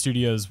Redwood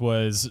Studios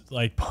was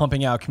like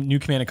pumping out new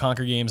Command &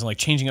 Conquer games and like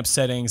changing up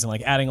settings and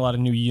like adding a lot of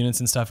new units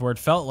and stuff where it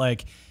felt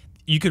like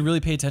you could really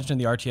pay attention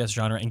to the RTS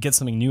genre and get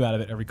something new out of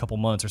it every couple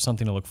months or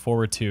something to look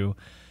forward to.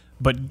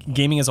 But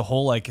gaming as a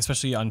whole, like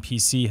especially on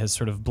PC, has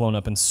sort of blown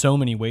up in so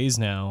many ways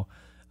now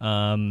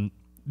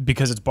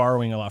because it's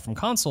borrowing a lot from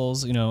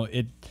consoles.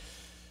 The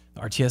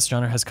RTS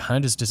genre has kind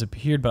of just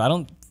disappeared. But I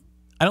don't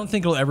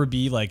think it'll ever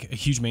be like a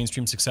huge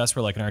mainstream success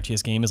where like an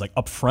RTS game is like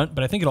up front.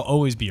 But I think it'll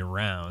always be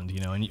around.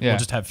 And we'll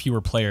just have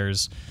fewer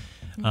players.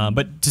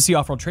 But to see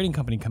Off-World Trading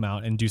Company come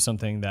out and do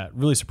something that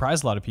really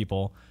surprised a lot of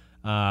people.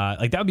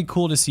 Like that would be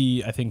cool to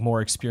see. I think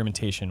more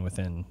experimentation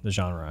within the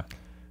genre.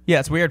 Yeah,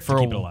 it's weird for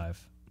to keep it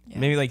alive. Yeah.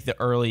 Maybe like the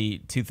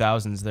early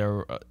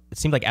 2000s. It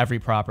seemed like every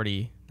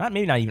property,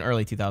 maybe not even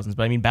early 2000s,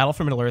 but I mean, Battle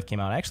for Middle Earth came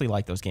out. I actually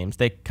like those games.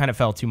 They kind of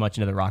fell too much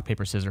into the rock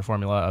paper scissors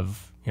formula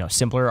of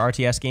simpler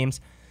RTS games.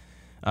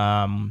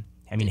 I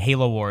mean,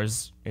 Halo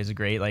Wars is a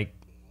great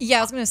Yeah,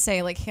 I was gonna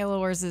say Halo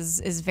Wars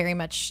is very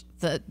much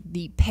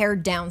the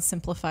pared down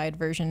simplified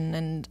version,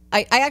 and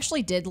I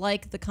actually did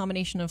like the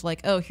combination of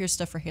here's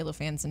stuff for Halo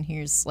fans and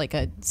here's like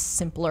a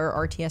simpler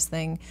RTS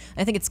thing.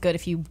 I think it's good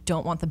if you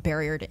don't want the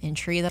barrier to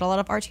entry that a lot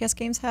of RTS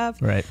games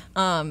have. Right.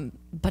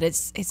 But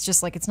it's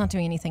just it's not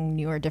doing anything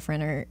new or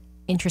different or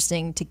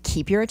interesting to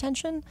keep your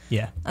attention.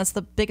 Yeah. That's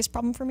the biggest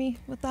problem for me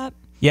with that.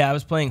 Yeah, I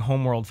was playing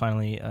Homeworld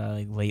finally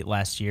late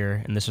last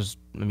year, and this was,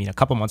 a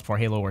couple months before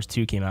Halo Wars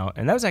 2 came out,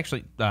 and that was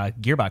actually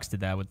Gearbox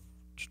did that with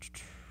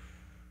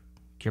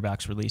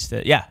Gearbox released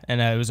it. Yeah,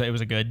 and it was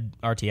a good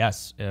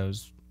RTS.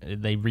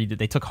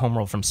 They took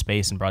Homeworld from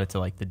space and brought it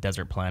to the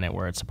desert planet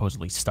where it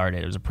supposedly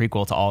started. It was a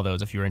prequel to all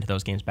those if you were into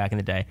those games back in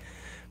the day.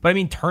 But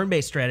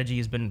turn-based strategy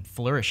has been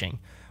flourishing.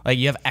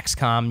 You have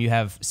XCOM, you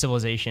have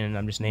Civilization, and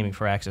I'm just naming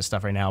Firaxis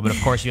stuff right now. But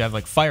of course you have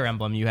Fire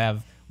Emblem, you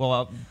have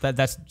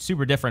that's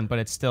super different, but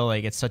it's still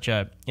it's such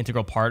a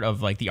integral part of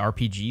the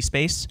RPG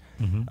space.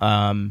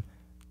 Mm-hmm.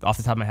 Off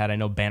the top of my head, I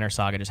know Banner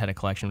Saga just had a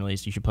collection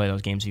released. You should play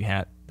those games if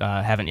you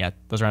haven't yet.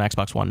 Those are on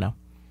Xbox One now.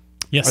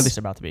 Yes, or at least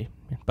they're about to be.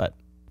 But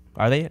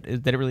are they?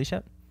 Did it release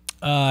yet?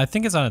 I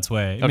think it's on its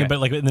way. Okay.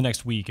 But in the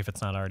next week, if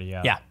it's not already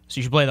out. Yeah, so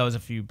you should play those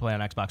if you play on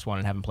Xbox One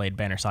and haven't played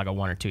Banner Saga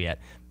 1 or 2 yet.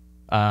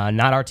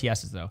 Not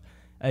RTSs though.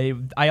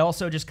 I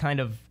also just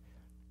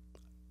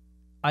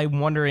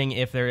I'm wondering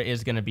if there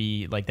is going to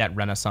be that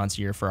renaissance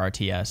year for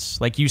RTS.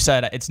 Like you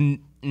said, it's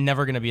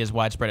never going to be as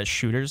widespread as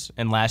shooters.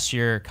 And last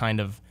year,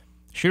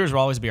 shooters will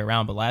always be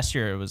around, but last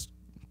year it was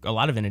a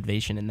lot of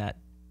innovation in that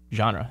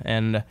genre.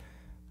 And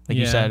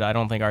you said, I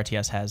don't think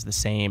RTS has the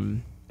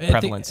same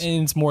prevalence.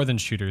 And it's more than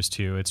shooters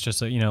too. It's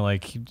just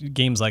like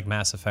games like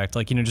Mass Effect,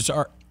 like just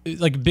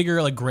like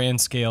bigger, like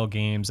grand scale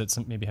games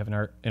that maybe have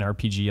an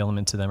RPG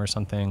element to them or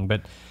something.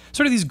 But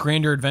sort of these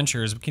grander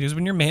adventures, because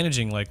when you're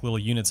managing like little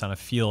units on a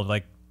field,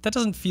 like that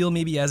doesn't feel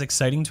maybe as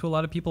exciting to a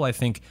lot of people. I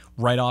think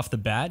right off the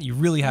bat, you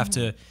really have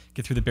to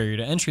get through the barrier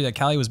to entry that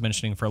Callie was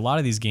mentioning for a lot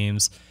of these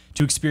games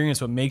to experience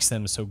what makes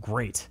them so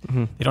great.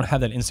 They don't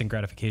have that instant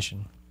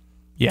gratification.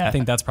 Yeah, I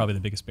think that's probably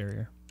the biggest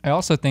barrier. I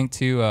also think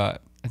too.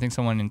 I think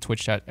someone in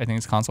Twitch chat, I think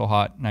it's Console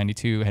Hot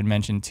 92, had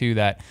mentioned too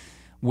that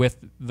with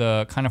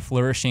the kind of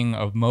flourishing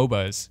of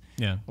MOBAs,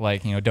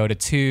 like Dota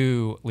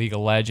 2, League of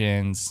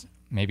Legends,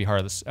 maybe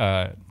Heroes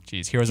of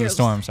the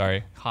Storm.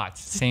 Sorry, hot,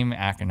 same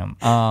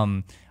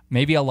acronym.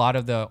 Maybe a lot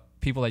of the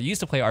people that used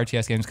to play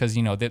RTS games, because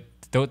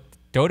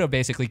Dota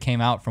basically came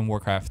out from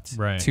Warcraft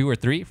 2 or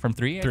 3, from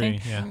 3, I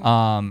think.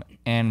 Yeah.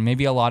 And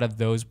maybe a lot of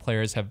those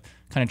players have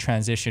kind of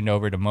transitioned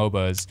over to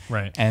MOBAs.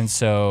 Right. And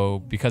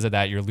so because of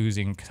that, you're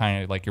losing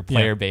kind of like your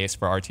player base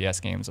for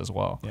RTS games as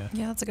well.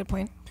 Yeah, that's a good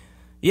point.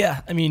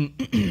 Yeah, I mean,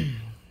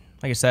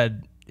 like I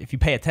said, if you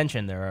pay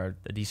attention, there are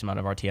a decent amount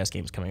of RTS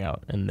games coming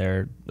out, and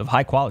they're of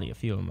high quality, a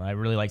few of them. I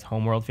really liked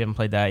Homeworld, if you haven't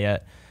played that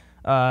yet.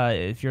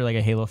 If you're like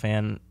a Halo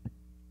fan,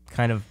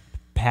 kind of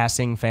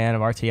passing fan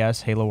of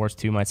RTS, Halo Wars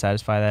 2 might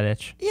satisfy that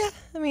itch. Yeah,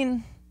 I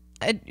mean,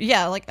 I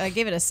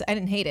gave it I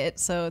didn't hate it,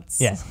 so it's...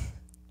 Yeah.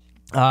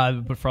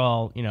 But for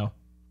all,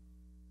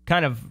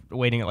 kind of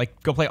waiting,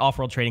 like, go play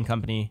Off-World Trading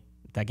Company.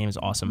 That game is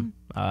awesome.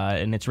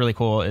 And it's really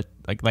cool.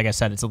 Like I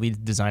said, it's the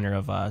lead designer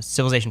of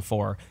Civilization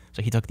 4.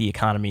 So he took the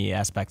economy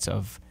aspects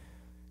of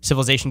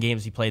Civilization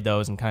games, he played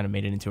those and kind of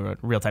made it into a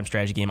real-time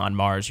strategy game on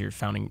Mars. You're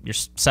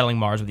settling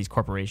Mars with these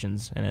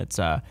corporations, and it's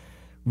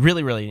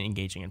really, really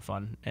engaging and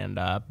fun, and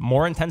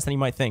more intense than you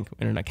might think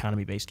in an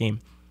economy-based game.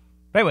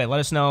 But anyway, let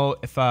us know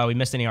if we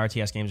missed any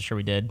RTS games. I'm sure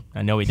we did.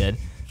 I know we did.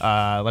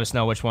 Let us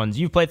know which ones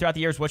you've played throughout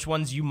the years, which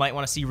ones you might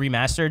want to see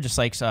remastered, just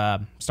like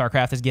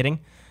Starcraft is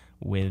getting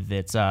with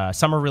its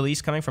summer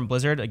release coming from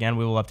Blizzard. Again,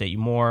 we will update you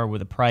more with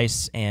the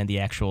price and the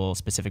actual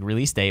specific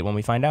release date when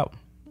we find out.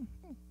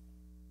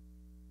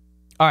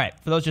 All right,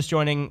 for those just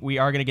joining, we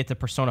are going to get to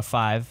Persona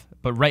 5,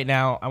 but right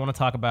now I want to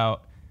talk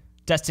about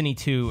Destiny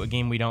 2, a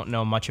game we don't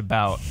know much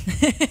about.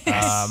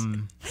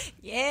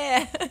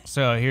 Yeah.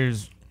 So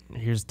here's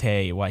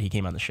Tay, why he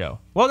came on the show.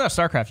 Well, no,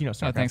 Starcraft.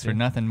 Starcraft. No, thanks for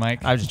nothing,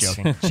 Mike. I was just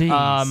joking.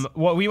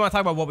 What we want to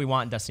talk about what we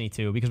want in Destiny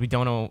 2 because we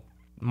don't know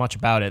much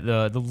about it.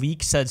 The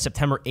leak said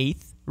September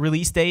 8th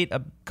release date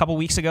a couple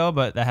weeks ago,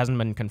 but that hasn't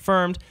been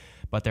confirmed.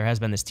 But there has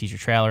been this teaser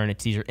trailer and a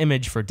teaser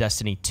image for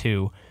Destiny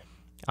 2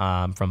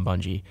 from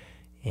Bungie.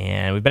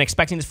 And we've been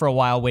expecting this for a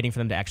while, waiting for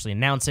them to actually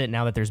announce it.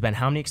 Now that there's been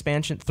how many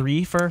expansions?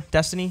 3 for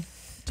Destiny?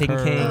 Taken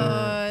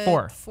King?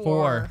 4.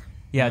 4.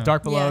 Yeah,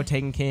 Dark Below,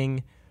 Taken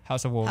King.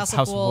 House of Wolves.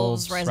 House of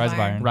Wolves, Rise of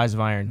Iron. Rise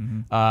of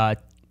Iron.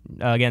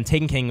 Again,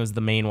 Taken King was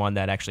the main one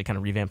that actually kind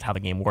of revamped how the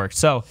game worked.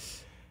 So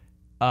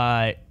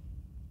I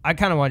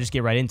kind of want to just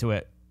get right into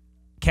it.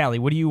 Callie,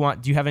 what do you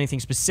want? Do you have anything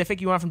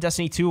specific you want from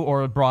Destiny 2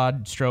 or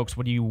broad strokes?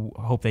 What do you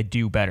hope they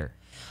do better?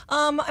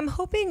 I'm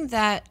hoping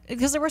that,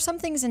 because there were some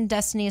things in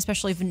Destiny,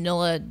 especially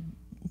vanilla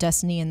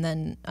Destiny, and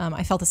then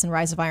I felt this in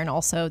Rise of Iron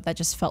also, that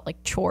just felt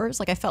like chores.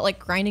 Like I felt like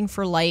grinding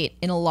for light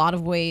in a lot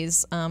of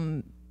ways.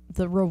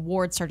 The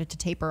reward started to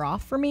taper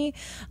off for me.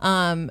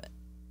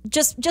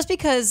 Just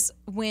because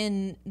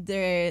when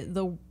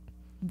the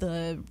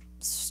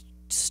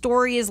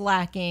story is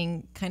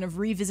lacking, kind of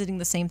revisiting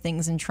the same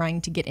things and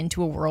trying to get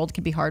into a world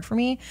can be hard for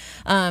me.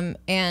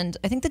 And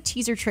I think the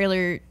teaser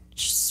trailer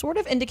sort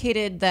of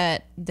indicated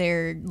that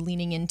they're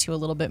leaning into a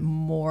little bit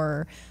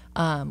more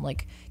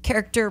like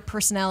character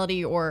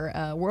personality or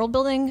world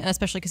building,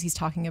 especially because he's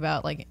talking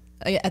about like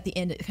at the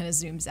end it kind of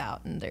zooms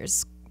out and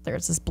there's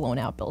this blown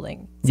out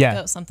building. It's yeah,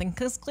 like, oh, something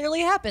because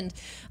clearly happened.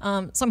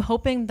 So I'm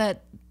hoping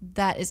that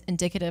is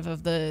indicative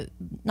of the,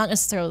 not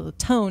necessarily the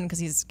tone,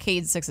 because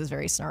Cade 6 is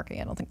very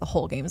snarky. I don't think the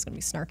whole game is going to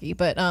be snarky,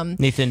 but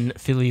Nathan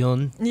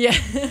Fillion. Yeah,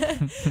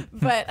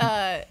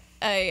 but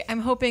I'm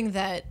hoping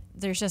that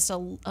there's just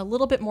a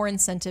little bit more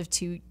incentive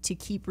to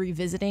keep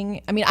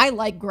revisiting. I mean, I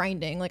like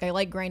grinding. Like I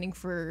like grinding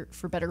for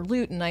better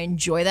loot, and I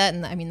enjoy that.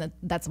 And I mean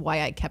that's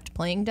why I kept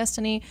playing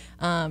Destiny.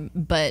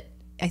 But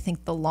I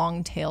think the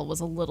long tail was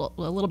a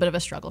little bit of a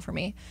struggle for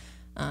me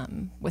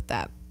with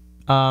that.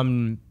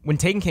 When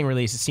Taken King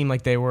released, it seemed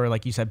like they were,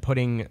 like you said,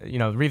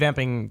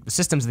 revamping the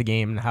systems of the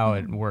game and how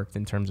it worked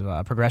in terms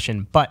of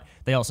progression. But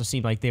they also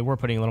seemed like they were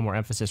putting a little more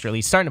emphasis, or at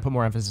least starting to put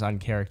more emphasis on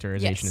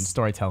characterization and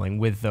storytelling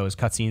with those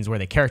cutscenes where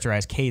they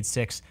characterize Cade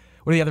 6.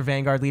 What are the other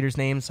Vanguard leaders'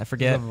 names? I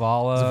forget.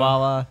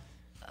 Zavala.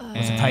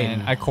 It's a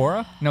Titan.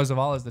 Ikora? No,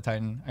 Zavala is the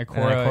Titan.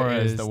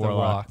 Ikora is the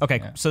Warlock. Okay,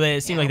 yeah. so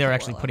it seemed like they were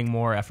actually putting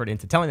more effort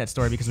into telling that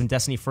story, because when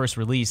Destiny first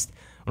released,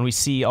 when we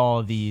see all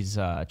of these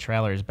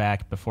trailers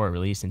back before it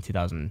released in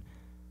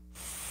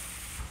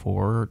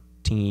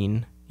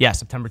 2014,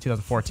 September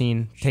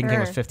 2014, Taken King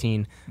was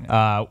 15.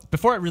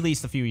 Before it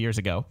released a few years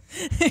ago,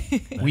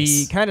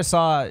 we kind of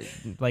saw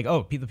like,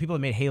 the people that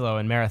made Halo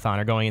and Marathon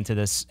are going into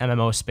this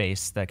MMO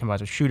space that combines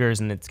with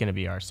shooters, and it's going to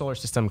be our solar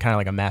system, kind of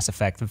like a Mass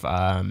Effect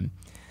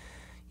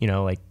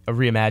like a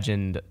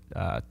reimagined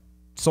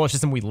solar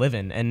system we live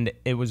in. And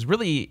it was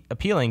really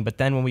appealing. But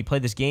then when we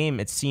played this game,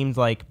 it seemed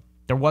like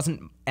there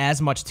wasn't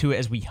as much to it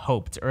as we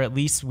hoped, or at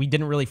least we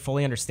didn't really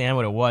fully understand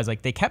what it was.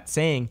 Like they kept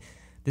saying,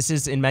 this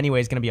is in many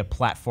ways going to be a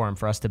platform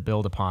for us to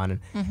build upon.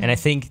 And I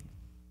think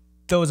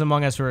those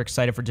among us who are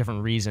excited for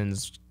different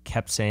reasons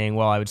kept saying,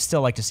 well, I would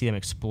still like to see them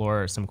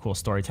explore some cool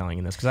storytelling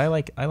in this, because I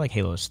like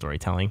Halo's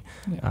storytelling.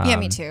 Yeah,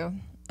 me too.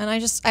 And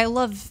I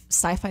love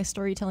sci-fi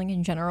storytelling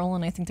in general,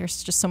 and I think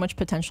there's just so much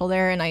potential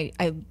there. And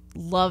I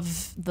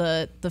love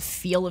the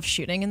feel of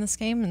shooting in this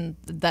game, and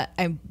that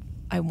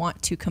I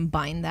want to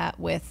combine that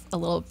with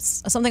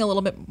something a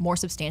little bit more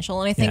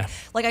substantial. And I think,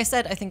 like I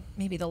said, I think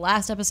maybe the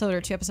last episode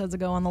or 2 episodes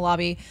ago on the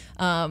lobby,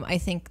 I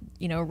think,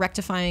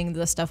 rectifying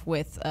the stuff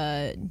with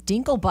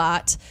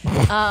Dinklebot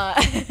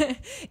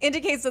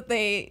indicates that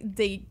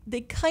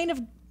they kind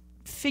of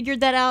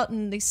figured that out,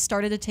 and they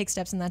started to take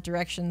steps in that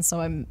direction.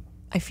 So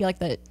I feel like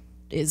that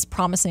is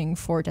promising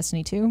for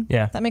Destiny 2.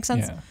 Yeah. That makes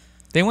sense. Yeah.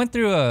 They went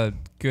through a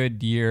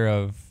good year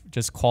of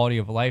just quality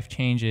of life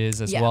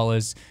changes, as well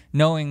as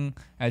knowing,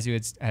 as you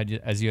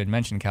had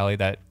mentioned, Callie,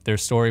 that their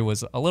story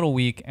was a little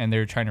weak, and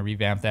they're trying to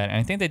revamp that. And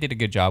I think they did a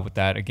good job with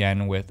that.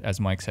 Again, with, as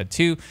Mike said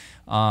too,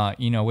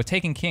 with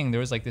Taken King, there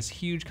was like this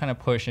huge kind of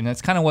push, and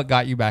that's kind of what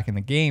got you back in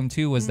the game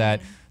too. Was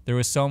that there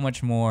was so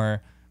much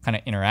more kind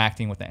of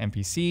interacting with the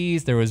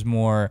NPCs. There was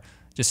more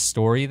just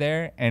story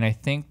there, and I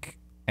think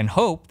and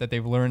hope that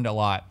they've learned a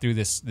lot through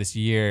this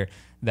year,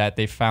 that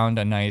they found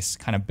a nice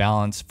kind of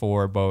balance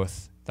for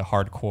both the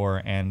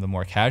hardcore and the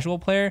more casual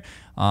player.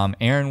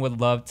 Aaron would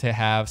love to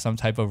have some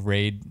type of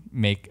raid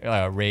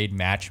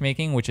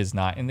matchmaking, which is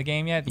not in the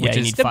game yet, which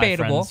is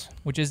debatable.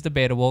 Which is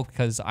debatable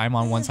because I'm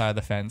on one side of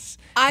the fence.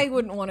 I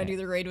wouldn't want to do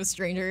the raid with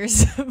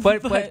strangers.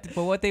 but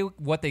what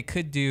they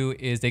could do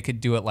is they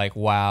could do it like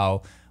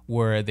WoW,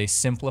 where they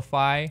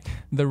simplify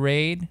the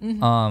raid.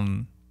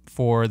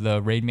 For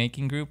the raid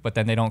making group, but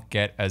then they don't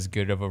get as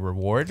good of a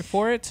reward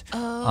for it.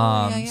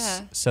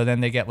 So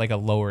then they get like a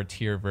lower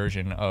tier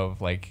version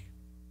of like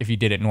if you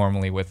did it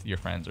normally with your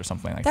friends or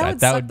something like that.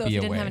 That would be a way. If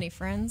you didn't have any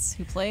friends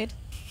who played.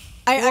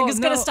 I was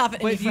gonna stop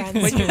at any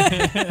friends.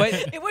 But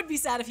it would be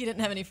sad if you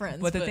didn't have any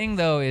friends. But the thing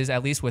though is,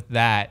 at least with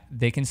that,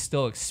 they can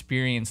still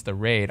experience the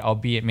raid,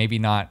 albeit maybe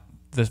not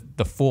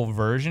the full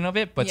version of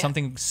it, but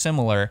something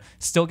similar.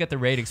 Still get the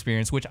raid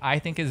experience, which I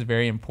think is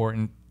very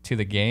important to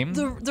the game.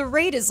 The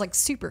raid is like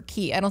super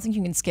key. I don't think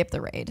you can skip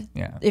the raid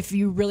if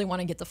you really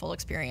want to get the full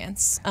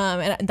experience.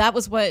 And that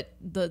was what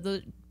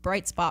the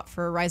bright spot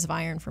for Rise of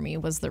Iron for me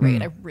was the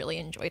raid. I really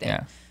enjoyed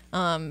it.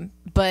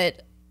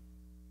 But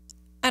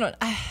I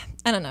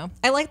don't know.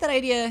 I like that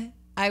idea.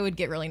 I would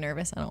get really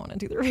nervous. I don't want to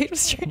do the raid with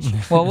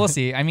strangers. Well, we'll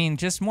see. I mean,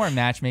 just more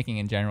matchmaking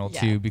in general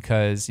too,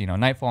 because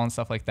Nightfall and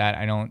stuff like that.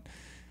 I don't.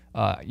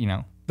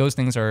 Those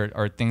things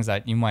are things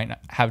that you might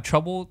have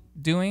trouble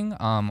doing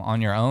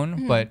on your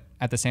own, but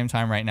at the same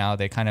time, right now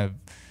they kind of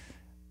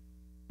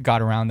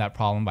got around that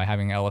problem by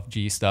having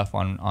LFG stuff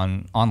on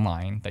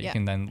online that you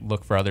can then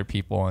look for other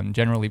people, and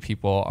generally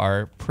people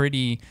are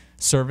pretty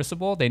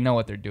serviceable. They know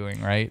what they're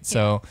doing, right?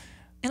 So,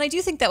 and I do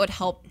think that would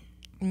help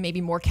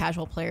maybe more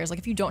casual players. Like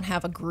if you don't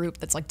have a group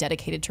that's like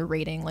dedicated to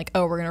raiding, like,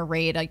 oh, we're gonna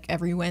raid like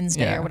every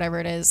Wednesday or whatever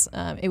it is,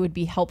 it would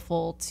be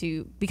helpful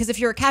to, because if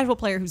you're a casual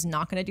player who's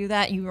not gonna do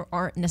that, you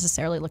aren't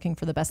necessarily looking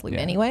for the best loot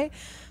anyway.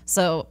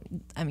 So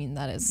I mean,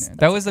 that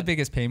was the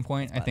biggest pain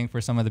point, I think,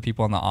 for some of the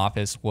people in the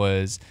office,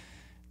 was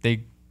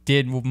they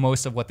did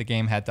most of what the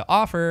game had to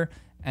offer,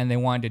 and they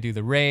wanted to do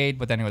the raid,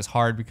 but then it was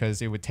hard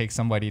because it would take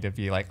somebody to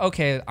be like,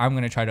 okay, I'm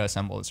gonna try to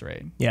assemble this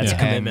raid. It's a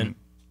commitment.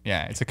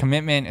 Yeah, it's a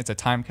commitment. It's a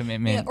time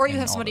commitment. Yeah, or you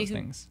have somebody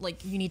who,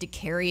 like, you need to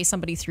carry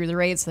somebody through the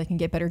raid so they can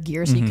get better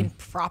gear so you can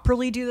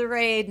properly do the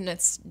raid. And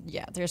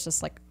there's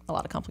just, like, a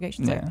lot of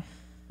complications there.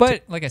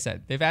 But, like I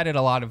said, they've added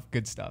a lot of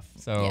good stuff.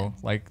 So,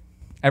 like,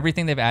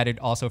 everything they've added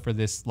also for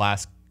this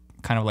last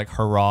kind of, like,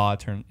 hurrah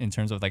in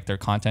terms of, like, their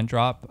content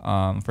drop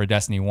for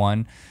Destiny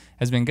 1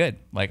 has been good.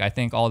 Like, I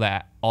think all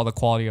the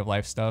quality of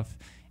life stuff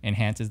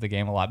enhances the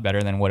game a lot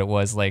better than what it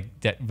was like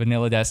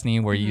vanilla Destiny,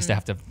 where you used to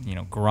have to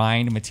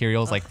grind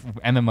materials like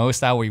MMO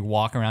style, where you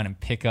walk around and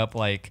pick up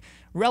like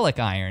relic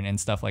iron and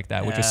stuff like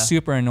that, which is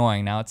super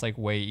annoying. Now it's like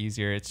way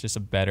easier. It's just a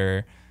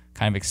better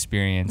kind of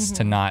experience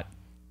to not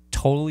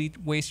totally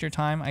waste your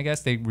time. I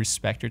guess they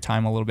respect your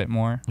time a little bit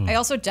more. I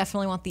also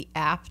definitely want the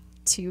app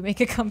to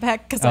make a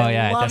comeback, because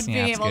I love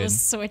being able to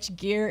switch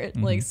gear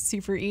like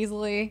super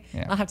easily.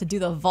 Not have to do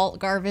the vault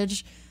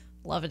garbage.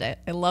 Loved it.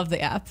 I love the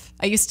app.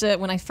 I used to,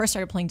 when I first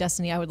started playing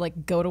Destiny, I would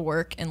like go to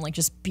work and like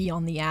just be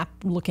on the app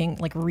looking,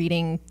 like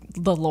reading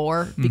the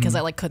lore, because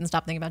I like couldn't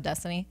stop thinking about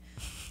Destiny.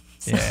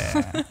 So.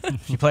 Yeah.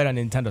 If you play it on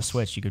Nintendo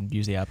Switch, you could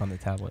use the app on the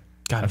tablet.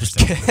 God, I'm just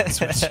kidding.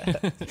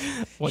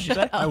 What'd you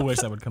say? I wish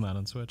that would come out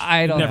on Switch.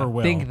 I don't never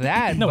will. think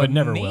that. No, but it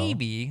never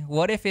maybe. will.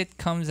 What if it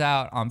comes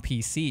out on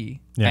PC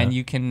and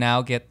you can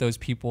now get those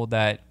people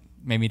that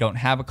maybe don't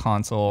have a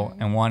console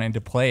and wanted to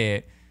play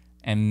it,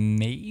 and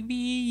maybe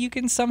you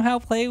can somehow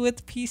play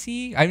with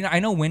PC. I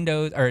know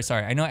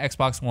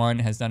Xbox One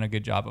has done a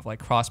good job of like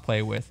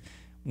cross-play with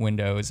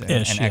Windows and,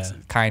 Ish, and X, yeah.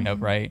 kind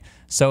of, right?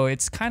 So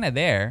it's kind of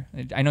there.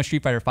 I know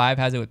Street Fighter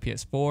V has it with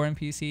PS4 and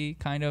PC,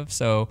 kind of.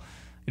 So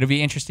it'll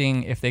be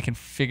interesting if they can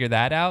figure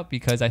that out,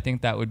 because I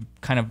think that would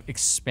kind of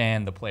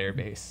expand the player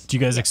base. Do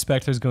you guys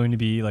expect there's going to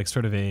be like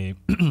sort of a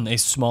a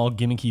small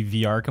gimmicky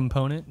VR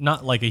component?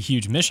 Not like a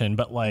huge mission,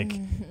 but like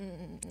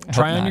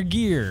try on not. your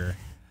gear.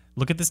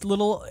 Look at this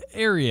little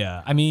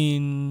area. I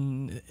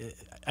mean,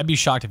 I'd be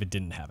shocked if it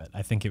didn't have it.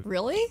 I think it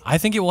Really? I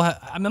think it will have.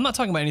 I'm not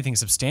talking about anything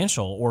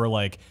substantial or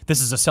like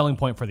this is a selling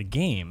point for the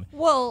game.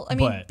 Well, I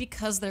mean, But-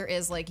 because there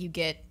is like you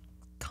get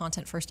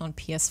content first on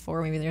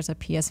PS4. Maybe there's a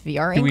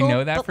PSVR. Do we angle,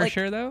 know that but, for like,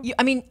 sure, though?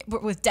 I mean,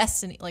 with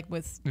Destiny, like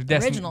with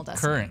Destiny- original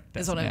Destiny, current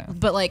is what Destiny, I'm. yeah.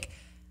 But like,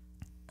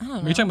 I don't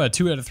know. You're talking about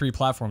 2 out of 3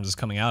 platforms is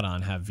coming out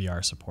on have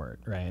VR support,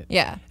 right?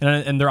 Yeah.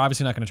 And they're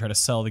obviously not going to try to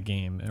sell the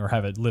game or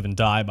have it live and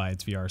die by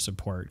its VR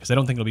support because I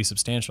don't think it'll be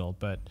substantial.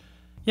 But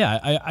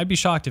yeah, I'd be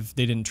shocked if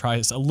they didn't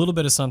try a little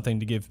bit of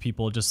something to give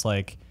people just a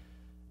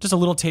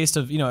little taste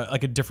of,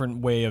 like a different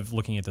way of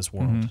looking at this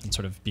world and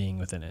sort of being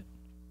within it.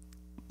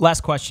 Last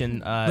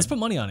question. Let's put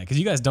money on it because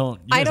you guys don't.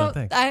 I don't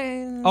don't.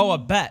 think. Oh, a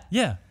bet.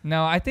 Yeah.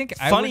 No, I think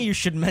I Funny would, you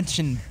should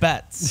mention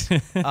bets.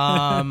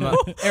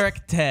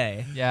 Eric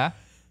Tay. Yeah.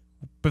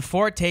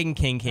 Before Taken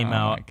King came Oh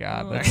out, my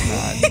God,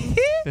 that's not.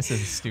 This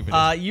is stupid.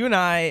 you and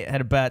I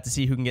had a bet to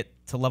see who can get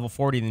to level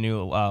 40, the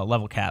new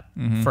level cap,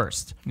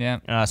 first.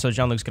 Yeah. So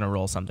Jean-Luc's going to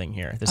roll something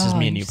here. This is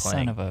me and you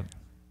playing. Son of a.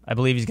 I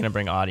believe he's going to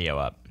bring audio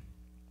up.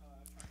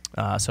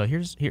 So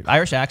here's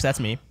Irish Axe,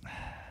 that's me.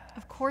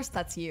 Of course,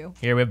 that's you.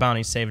 Here we have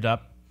bounties saved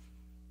up.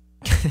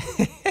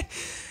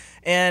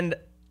 And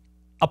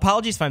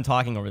apologies if I'm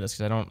talking over this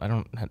because I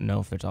don't know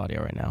if there's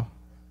audio right now.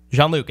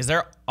 Jean-Luc, is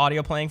there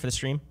audio playing for the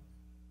stream?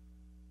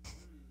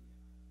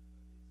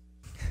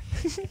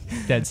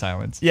 Dead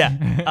silence.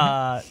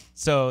 Yeah.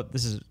 So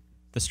this is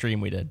the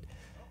stream we did.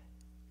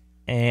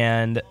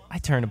 And I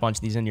turned a bunch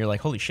of these in. You're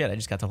like, holy shit, I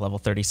just got to level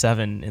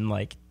 37 in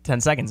like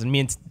 10 seconds. And me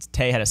and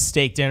Tay had a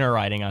steak dinner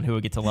riding on who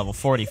would get to level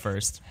 40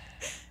 first.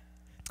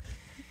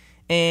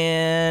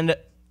 And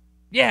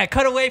Yeah,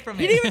 cut away from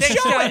it. he didn't even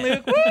Thanks, show John it.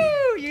 Luke.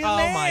 Woo! You're the Oh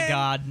man. my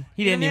God.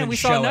 He You're the didn't man. even We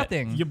show saw it.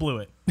 nothing. You blew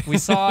it. We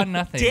saw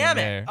nothing. Damn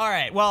it. there. All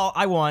right. Well,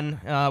 I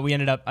won. I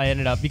ended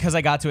up, because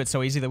I got to it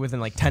so easy that within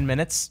like 10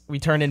 minutes, we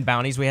turned in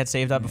bounties we had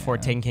saved up before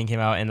Taken King came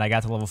out, and I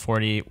got to level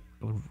 40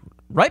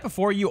 right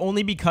before you,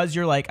 only because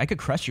you're like, I could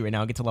crush you right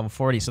now and get to level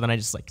 40. So then I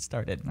just like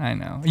started. I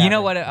know. You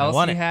know what I else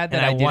won you it, had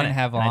and that I won didn't it,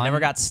 have and on? I never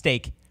got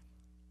steak.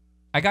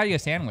 I got you a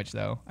sandwich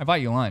though. I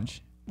bought you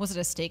lunch. Was it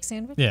a steak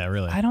sandwich? Yeah,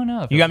 really. I don't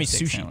know if You it got me was a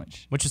steak sushi,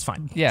 sandwich. which is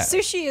fine. Yeah.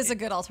 Sushi is a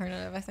good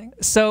alternative, I think.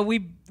 So we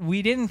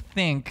didn't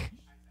think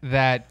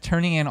that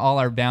turning in all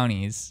our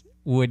bounties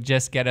would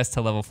just get us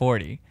to level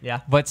 40.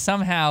 Yeah. But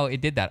somehow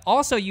it did that.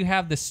 Also, you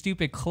have the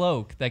stupid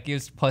cloak that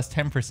gives plus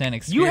 10%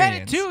 experience. You had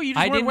it too. You just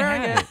I weren't didn't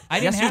wearing have it. I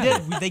didn't yes, have you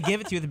it. did. They gave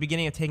it to you at the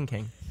beginning of Taken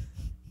King.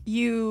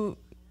 You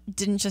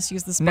didn't just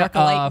use the No,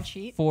 sparkle light and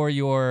cheat? for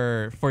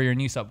your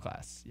new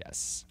subclass.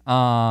 Yes.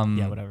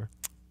 Yeah, whatever.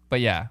 But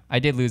yeah, I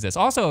did lose this.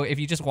 Also, if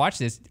you just watch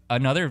this,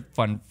 another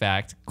fun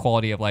fact,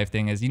 quality of life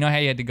thing is, you know how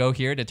you had to go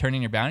here to turn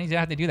in your bounties? You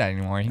don't have to do that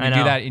anymore. You I can do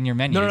know. that in your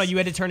menus. No, you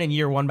had to turn in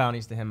year 1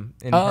 bounties to him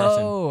in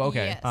person. Oh,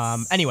 okay.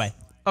 Yes. Anyway,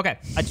 okay.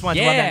 I just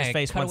wanted to rub that in his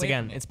face cut once away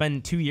again. from it. It's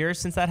been 2 years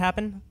since that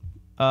happened.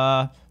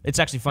 It's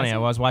actually funny. I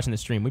was watching the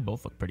stream. We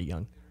both look pretty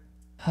young.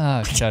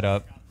 Shut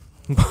up.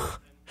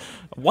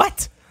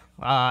 What?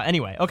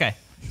 Anyway, okay.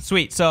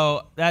 Sweet.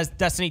 So that's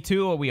Destiny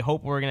 2. What we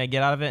hope we're going to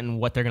get out of it and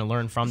what they're going to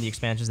learn from the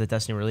expansions that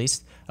Destiny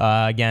released.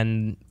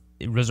 Again,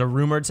 it was a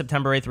rumored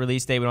September 8th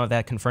release date. We don't have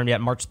that confirmed yet.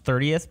 March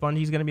 30th,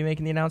 Bungie's going to be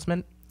making the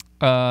announcement.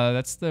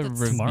 That's the That's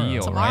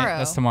reveal, tomorrow. right?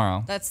 That's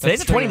tomorrow. That's Today's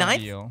the true. 29th?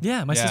 Reveal.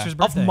 Yeah, my Yeah. sister's Of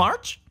birthday.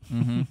 March?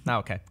 Mm-hmm. Oh,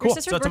 okay. Cool. Your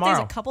sister's So birthday's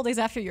tomorrow. a couple days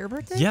after your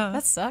birthday? Yeah.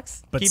 That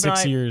sucks. But Keep an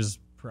 6 eye- years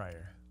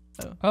prior.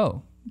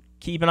 Oh.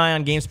 Keep an eye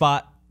on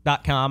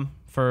GameSpot.com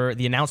for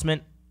the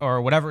announcement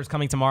or whatever is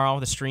coming tomorrow,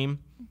 the stream.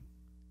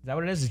 Is that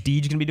what it is? Is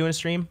Deej going to be doing a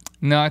stream?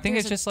 No, I think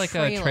There's it's a just like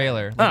trailer. a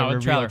trailer. Oh, Like a a reveal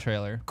trailer.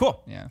 trailer.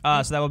 Cool.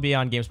 Yeah. So that will be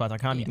on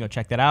GameSpot.com. You can go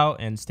check that out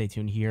and stay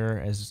tuned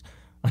here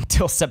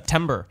until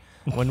September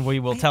when we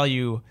will tell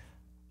you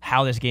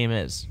how this game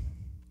is.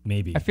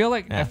 Maybe. I feel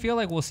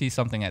like we'll see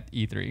something at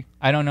E3.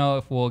 I don't know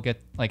if we'll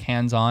get like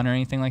hands-on or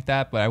anything like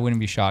that, but I wouldn't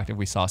be shocked if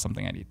we saw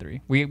something at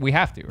E3. We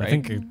have to, right? I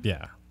think,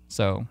 yeah.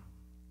 So,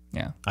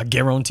 yeah. I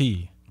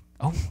guarantee.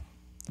 Oh,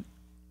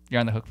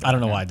 you're on the hook. For I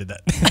don't that know now. why I did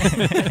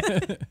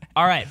that.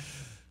 All right.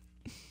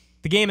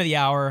 The game of the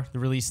hour, the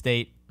release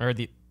date, or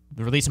the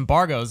release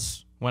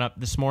embargoes went up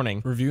this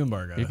morning. Review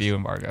embargo. Review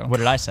embargo. What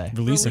did I say?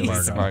 Release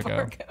Release embargo.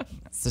 embargo.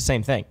 It's the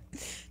same thing.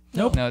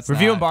 Nope. No, it's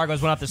Review not.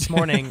 embargoes went up this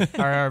morning.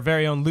 Our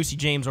very own Lucy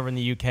James over in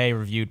the UK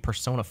reviewed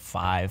Persona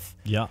 5.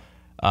 Yeah.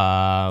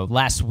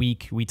 Last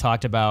week, we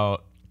talked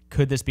about,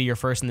 could this be your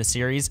first in the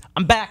series?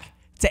 I'm back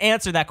to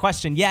answer that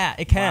question. Yeah,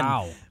 it can.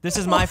 Wow. This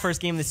is my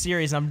first game in the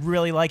series, and I'm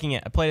really liking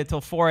it. I played it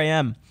till 4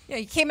 a.m. Yeah,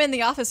 he came in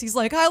the office. He's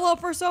like, I love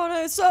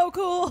Persona. It's so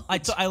cool.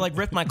 I like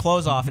ripped my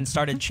clothes off and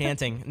started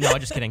chanting. No,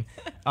 just kidding.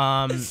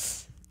 I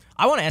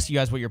want to ask you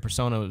guys what your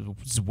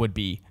personas would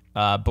be,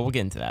 but we'll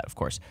get into that, of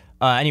course.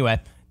 Anyway,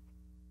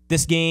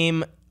 This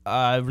game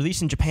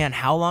released in Japan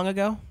how long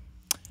ago?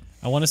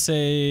 I want to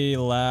say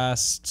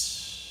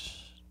last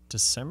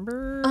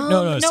December.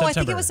 No, September. I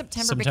think it was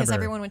September because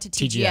everyone went to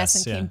TGS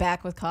and came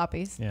back with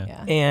copies.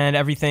 Yeah. And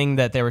everything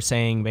that they were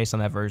saying based on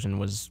that version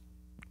was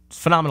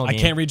phenomenal. I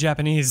can't read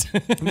Japanese.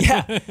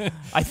 Yeah,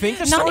 I think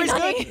the story's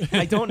Nani. good.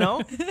 I don't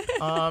know.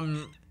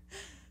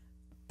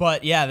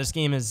 But yeah, this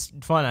game is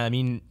fun. I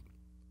mean,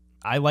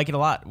 I like it a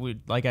lot.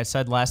 Like I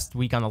said last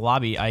week on the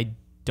lobby, I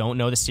don't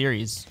know the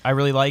series. I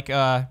really like.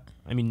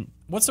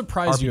 What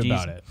surprised RPGs. you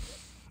about it?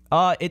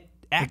 It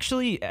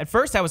actually, at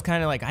first, I was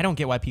kind of like, I don't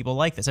get why people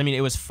like this. I mean,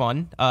 it was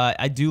fun.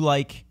 I do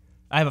like.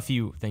 I have a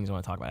few things I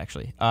want to talk about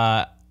actually.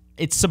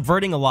 It's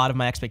subverting a lot of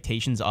my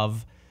expectations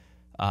of.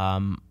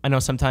 I know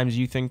sometimes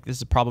you think this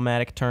is a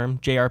problematic term,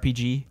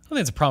 JRPG. I don't think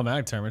it's a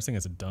problematic term. I just think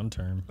it's a dumb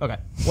term. Okay.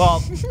 Well,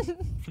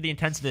 for the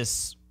intents of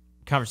this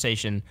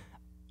conversation,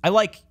 I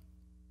like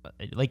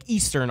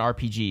Eastern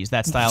RPGs,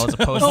 that style as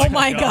opposed Oh to...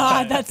 my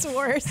God, that's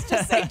worse.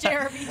 Just say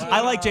JRPG.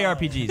 I like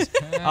JRPGs.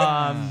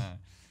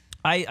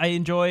 I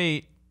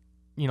enjoy,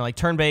 like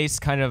turn-based,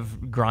 kind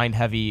of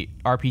grind-heavy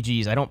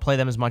RPGs. I don't play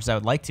them as much as I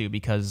would like to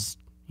because,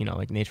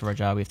 like nature of our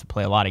job, we have to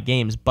play a lot of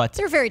games, but...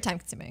 They're very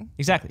time-consuming.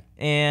 Exactly.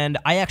 And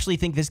I actually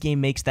think this game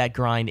makes that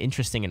grind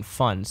interesting and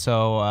fun.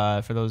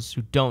 So for those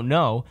who don't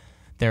know,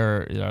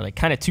 there are like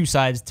kind of two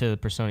sides to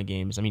Persona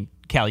games. I mean,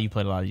 Callie, you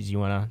played a lot of these. You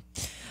want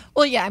to...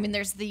 Well, yeah, I mean,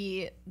 there's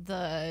the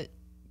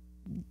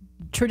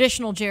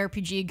traditional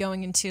JRPG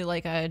going into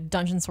like a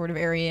dungeon sort of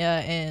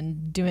area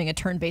and doing a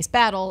turn-based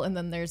battle, and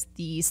then there's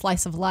the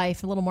slice of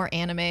life, a little more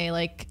anime,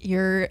 like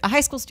you're a high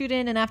school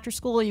student and after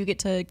school you get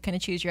to kind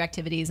of choose your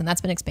activities, and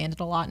that's been expanded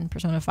a lot in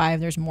Persona 5.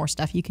 There's more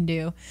stuff you can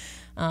do.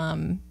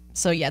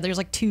 So yeah, there's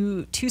like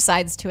two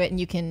sides to it,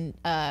 and you can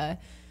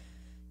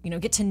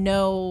get to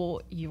know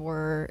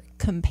your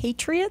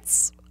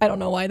compatriots. I don't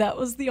know why that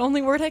was the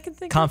only word I could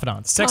think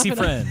Confidants. Sexy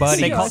Confidants. friends. But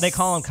Yes. they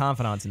call them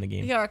confidants in the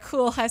game. Yeah, our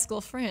cool high school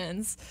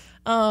friends.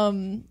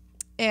 And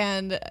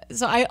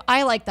so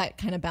I like that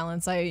kind of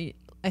balance. I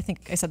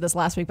think I said this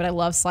last week, but I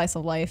love slice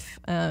of life.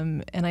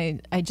 And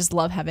I just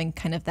love having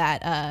kind of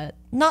that,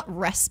 not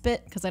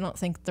respite, because I don't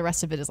think the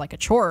rest of it is like a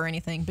chore or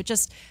anything, but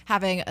just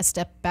having a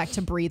step back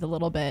to breathe a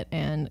little bit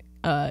and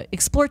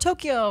explore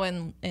Tokyo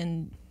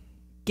and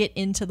get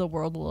into the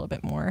world a little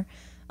bit more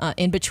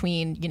in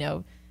between,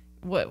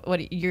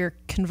 what you're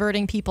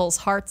converting people's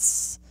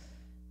hearts,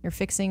 you're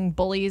fixing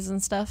bullies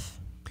and stuff.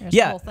 There's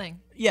the whole thing.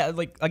 Yeah,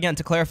 like again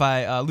to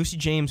clarify, Lucy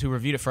James, who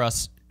reviewed it for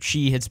us,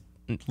 she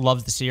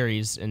loves the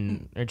series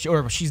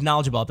or she's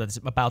knowledgeable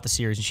about the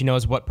series, and she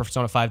knows what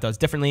Persona 5 does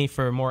differently.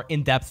 For a more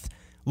in-depth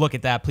look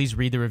at that, please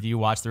read the review,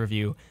 watch the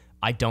review.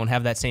 I don't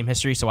have that same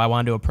history, so I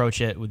wanted to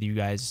approach it with you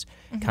guys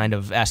kind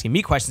of asking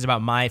me questions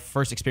about my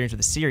first experience with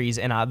the series.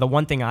 And the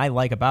one thing I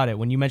like about it,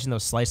 when you mentioned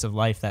those slice of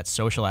life, that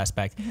social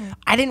aspect,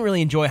 I didn't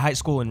really enjoy high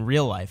school in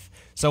real life.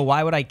 So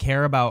why would I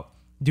care about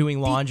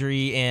doing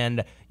laundry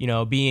and,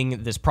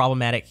 being this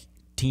problematic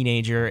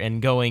teenager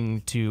and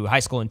going to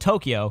high school in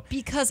Tokyo?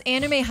 Because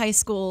anime high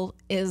school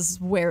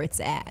is where it's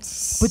at.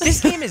 But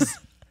this game is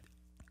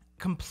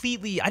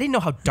completely... I didn't know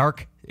how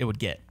dark it would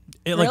get.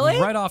 Really?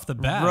 Right off the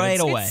bat. Right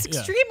it's- away. It's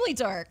extremely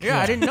dark. Yeah,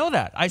 I didn't know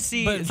that. I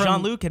see But from-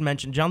 Jean-Luc had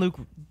mentioned. Jean-Luc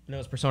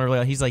knows Persona really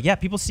well. He's like, yeah,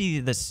 people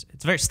see this.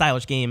 It's a very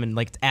stylish game and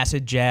like it's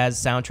acid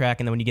jazz soundtrack,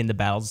 and then when you get into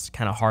battles,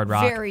 kind of hard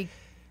rock. Very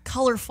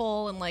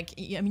colorful, and like,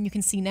 I mean, you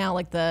can see now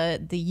like the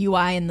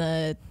UI and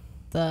the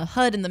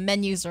HUD and the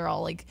menus are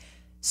all like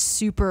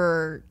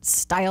super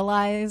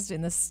stylized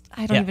in this.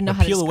 I don't even know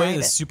how to Peel describe away it.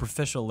 the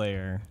superficial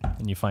layer,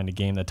 and you find a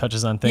game that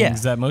touches on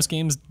things that most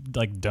games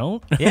like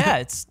don't. Yeah,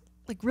 it's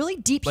Like really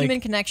deep Like- human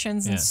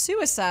connections Yeah. and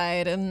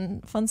suicide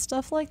and fun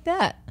stuff like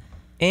that.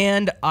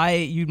 and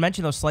you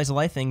mentioned those slice of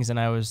life things, and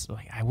I was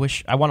like, I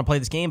want to play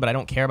this game, but I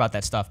don't care about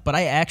that stuff. But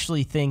I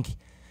actually think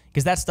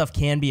because that stuff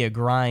can be a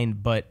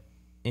grind, but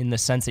in the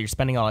sense that you're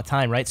spending all the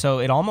time, right? So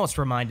it almost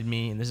reminded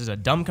me, and this is a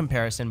dumb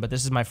comparison, but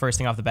this is my first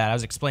thing off the bat. I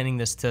was explaining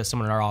this to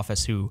someone in our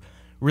office who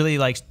really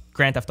likes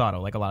Grand Theft Auto,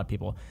 like a lot of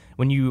people.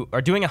 When you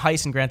are doing a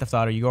heist in Grand Theft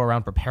Auto, you go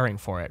around preparing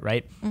for it,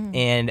 right?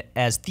 And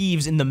as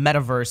thieves in the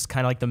metaverse,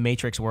 kind of like the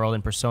Matrix world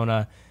in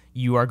Persona,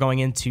 you are going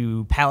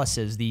into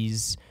palaces,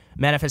 these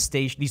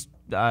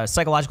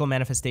psychological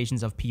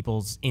manifestations of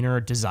people's inner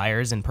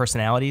desires and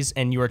personalities,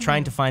 and you are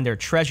trying to find their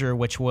treasure,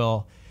 which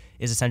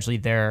is essentially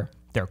their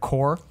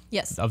core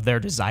Yes. of their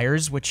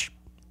desires, which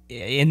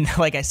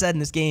like I said in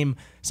this game,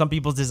 some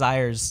people's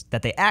desires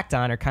that they act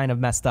on are kind of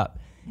messed up.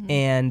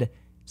 And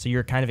so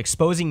you're kind of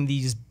exposing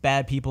these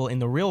bad people in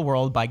the real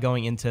world by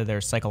going into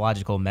their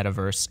psychological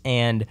metaverse.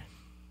 And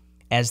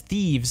as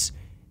thieves,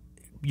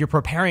 you're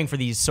preparing for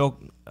these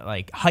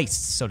heists,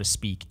 so to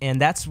speak.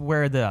 And that's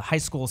where the high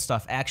school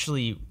stuff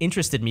actually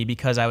interested me,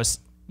 because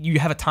you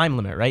have a time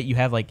limit, right? You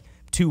have like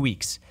 2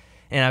 weeks.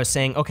 And I was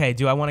saying, okay,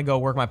 do I want to go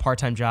work my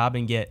part-time job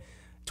and get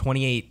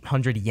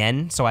 2,800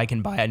 yen so I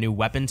can buy a new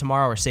weapon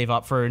tomorrow or save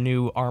up for a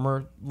new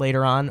armor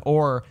later on?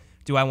 Or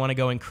do I want to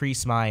go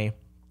increase my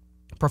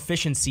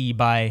proficiency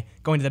by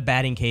going to the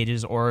batting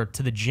cages or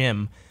to the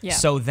gym? Yeah.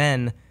 So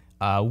then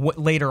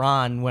later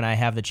on when I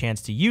have the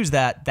chance to use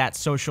that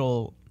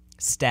social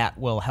stat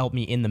will help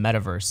me in the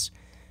metaverse.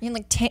 I mean,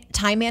 like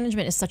time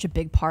management is such a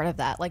big part of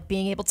that. Like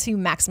being able to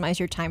maximize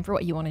your time for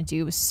what you want to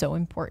do is so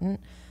important.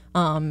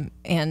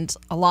 And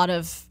a lot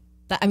of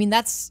that, I mean,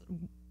 that's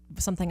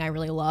something I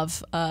really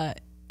love.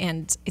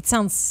 And it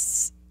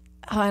sounds,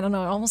 I don't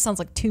know, it almost sounds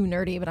like too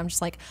nerdy, but I'm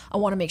just like, I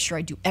want to make sure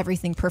I do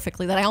everything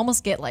perfectly, that I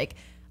almost get like,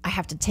 I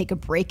have to take a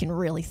break and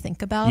really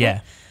think about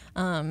it.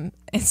 And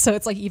so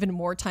it's like even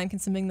more time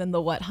consuming than the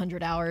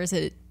 100 hours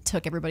it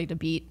took everybody to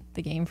beat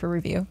the game for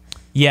review.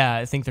 Yeah,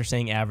 I think they're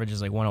saying average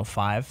is like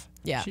 105.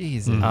 Yeah.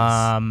 Jesus.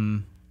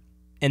 And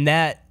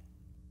that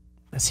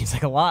seems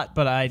like a lot,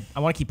 but I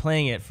want to keep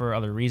playing it for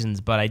other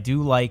reasons. But I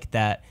do like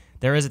that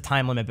there is a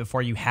time limit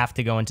before you have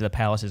to go into the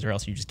palaces, or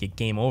else you just get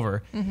game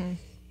over.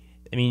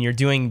 I mean, you're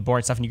doing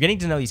boring stuff, and you're getting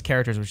to know these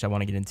characters, which I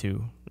want to get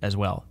into as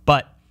well.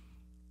 But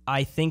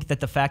I think that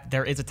the fact that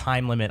there is a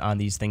time limit on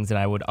these things that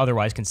I would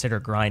otherwise consider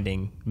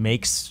grinding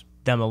makes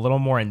them a little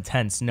more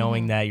intense,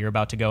 knowing that you're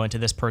about to go into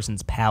this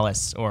person's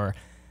palace, or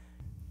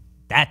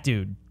that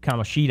dude,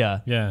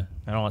 Kamoshida. Yeah.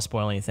 I don't want to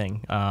spoil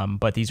anything,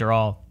 but these are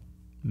all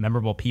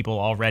memorable people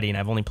already, and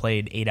I've only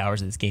played 8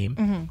 hours of this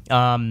game.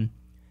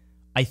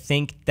 I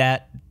think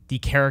that the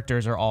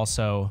characters are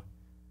also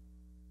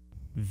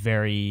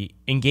very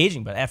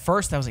engaging, but at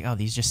first I was like, oh,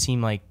 these just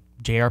seem like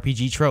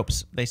JRPG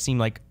tropes. They seem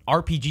like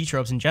RPG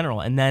tropes in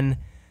general, and then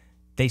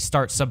they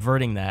start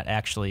subverting that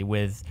actually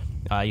with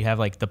you have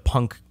like the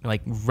punk,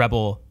 like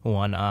rebel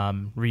one,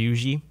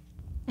 Ryuji,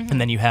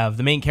 and then you have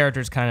the main character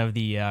is kind of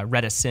the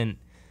reticent,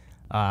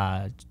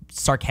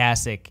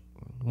 sarcastic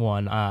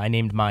one. I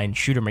named mine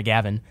Shooter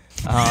McGavin.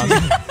 I'm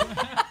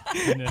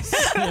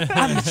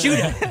the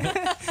shooter.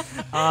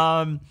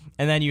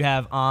 And then you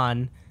have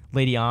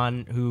Lady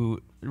On,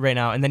 who right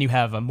now, and then you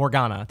have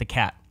Morgana, the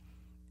cat,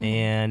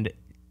 and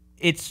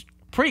it's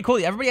pretty cool.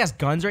 Everybody has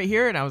guns right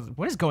here, and I was,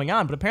 what is going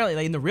on? But apparently,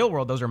 like, in the real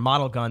world, those are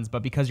model guns.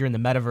 But because you're in the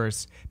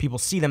metaverse, people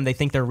see them, they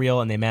think they're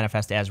real, and they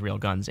manifest as real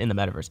guns in the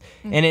metaverse.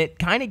 And it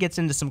kind of gets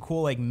into some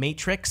cool, like,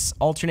 Matrix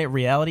alternate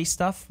reality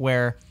stuff,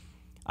 where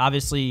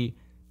obviously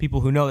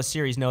people who know the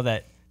series know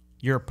that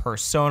your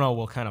persona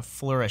will kind of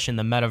flourish in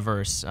the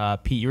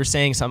metaverse. Pete, you were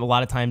saying a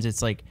lot of times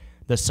it's like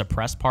the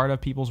suppressed part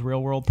of people's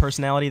real world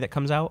personality that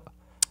comes out.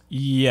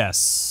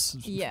 Yes.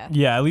 Yeah.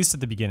 Yeah, at least at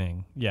the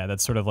beginning. Yeah,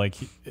 that's sort of like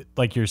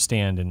your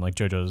stand in like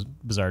JoJo's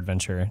Bizarre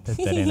Adventure, that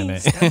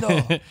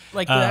anime.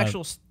 Like the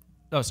actual.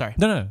 Oh, sorry.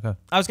 No. Go.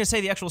 I was gonna say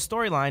the actual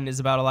storyline is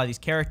about a lot of these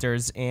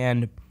characters,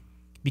 and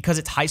because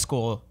it's high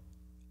school,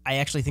 I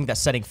actually think that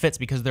setting fits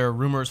because there are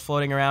rumors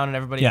floating around, and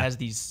everybody has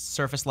these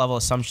surface level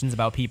assumptions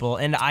about people.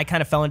 And I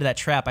kind of fell into that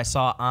trap. I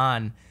saw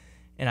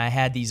and I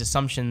had these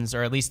assumptions,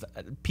 or at least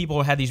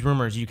people had these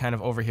rumors. You kind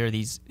of overhear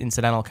these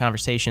incidental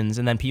conversations,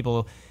 and then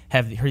people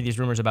have heard these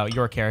rumors about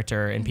your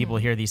character, and people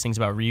hear these things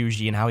about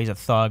Ryuji and how he's a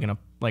thug and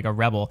a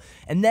rebel.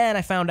 And then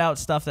I found out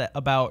stuff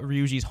about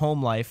Ryuji's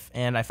home life,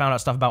 and I found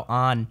out stuff about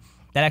An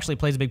that actually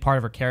plays a big part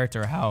of her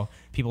character, how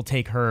people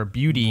take her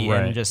beauty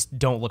and just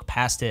don't look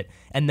past it.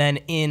 And then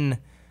in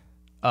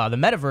the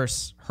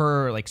metaverse,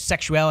 her like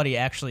sexuality,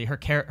 actually her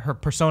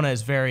persona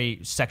is very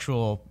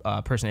sexual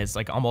person. It's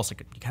like almost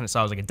like you kind of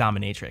saw it as like a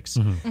dominatrix.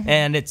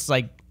 And it's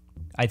like,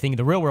 I think in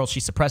the real world she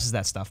suppresses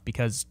that stuff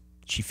because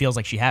she feels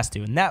like she has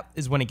to, and that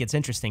is when it gets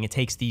interesting. It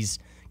takes these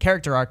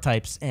character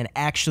archetypes and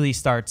actually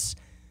starts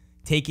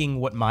taking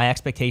what my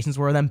expectations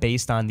were of them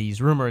based on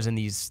these rumors and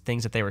these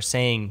things that they were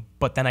saying,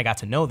 but then I got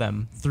to know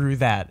them through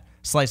that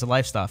slice of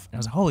life stuff, and I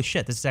was like, holy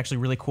shit, this is actually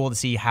really cool to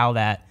see how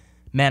that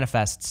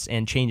manifests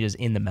and changes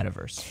in the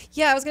metaverse.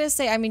 Yeah, I was gonna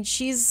say, I mean,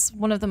 she's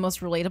one of the most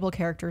relatable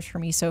characters for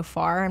me so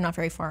far. I'm not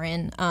very far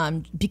in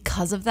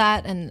because of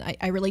that, and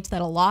I relate to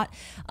that a lot.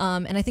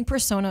 And I think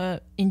Persona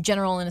in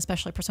general, and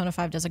especially Persona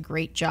 5, does a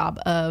great job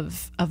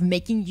of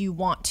making you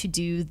want to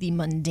do the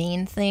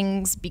mundane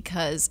things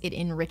because it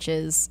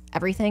enriches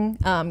everything.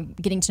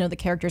 Getting to know the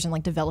characters and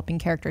like developing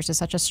characters is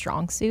such a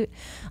strong suit.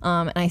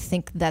 And I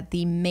think that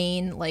the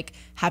main, like,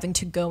 having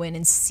to go in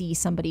and see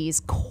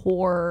somebody's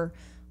core,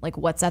 like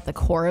what's at the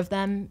core of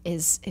them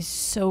is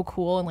so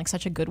cool, and like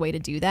such a good way to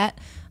do that.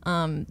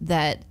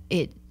 That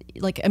it,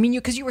 like, I mean,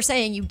 because you were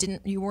saying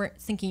you weren't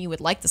thinking you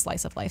would like the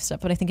slice of life stuff,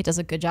 but I think it does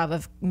a good job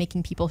of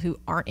making people who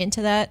aren't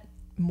into that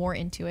more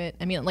into it.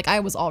 I mean, like,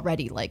 I was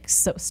already like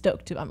so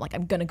stoked to, I'm like,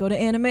 I'm gonna go to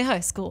anime high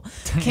school,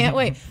 can't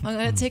wait, I'm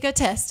gonna take a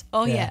test,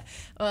 but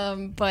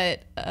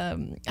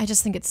I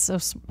just think it's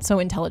so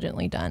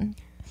intelligently done.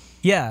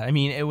 Yeah, I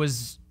mean,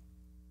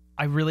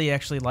 I really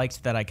actually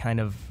liked that. I kind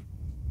of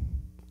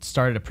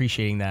started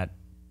appreciating that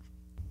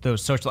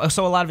those social,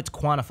 so a lot of it's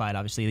quantified,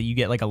 obviously, that you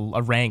get like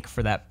a rank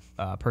for that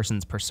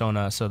person's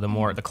persona. So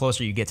the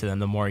closer you get to them,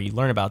 the more you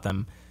learn about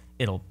them,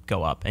 it'll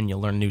go up, and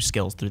you'll learn new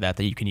skills through that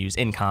you can use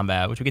in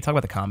combat, which we could talk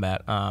about the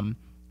combat.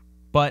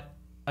 But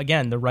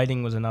again, the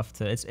writing was enough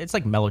to, it's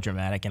like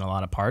melodramatic in a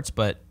lot of parts,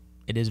 but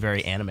it is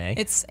very anime.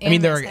 I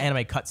mean, there are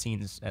anime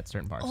cutscenes at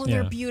certain parts. Oh,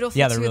 they're beautiful.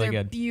 Yeah, too. they're really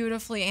they're good.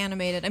 Beautifully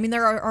animated. I mean,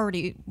 there are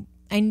already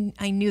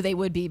I knew they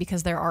would be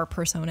because there are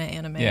Persona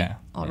anime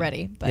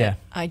already. But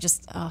I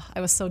just I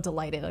was so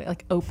delighted. It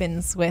like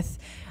opens with.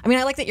 I mean,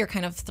 I like that you're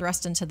kind of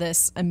thrust into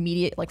this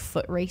immediate like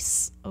foot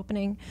race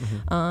opening,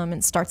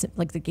 and starts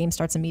like the game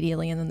starts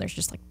immediately, and then there's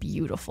just like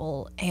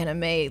beautiful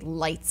anime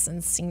lights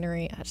and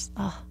scenery.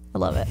 I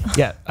love it.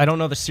 Yeah, I don't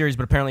know the series,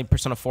 but apparently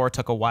Persona 4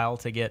 took a while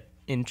to get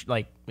in.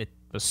 Like it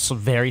was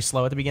very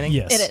slow at the beginning.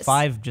 Yes, it is.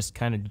 5 just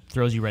kind of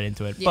throws you right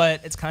into it,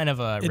 but it's kind of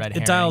a red herring.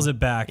 It dials it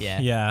back, for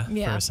Yeah.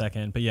 a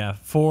second. But yeah,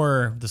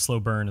 4, the slow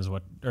burn is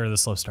what, or the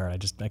slow start.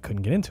 I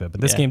couldn't get into it.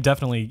 But this game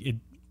definitely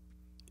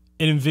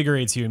it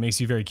invigorates you and makes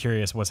you very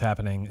curious what's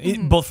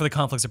happening, both for the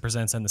conflicts it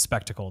presents and the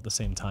spectacle at the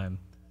same time.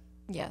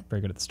 Yeah,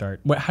 very good at the start.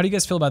 How do you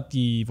guys feel about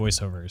the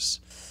voiceovers?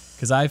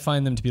 Because I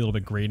find them to be a little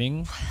bit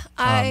grating.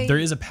 There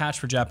is a patch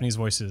for Japanese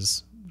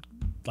voices.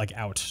 Like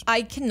out.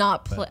 I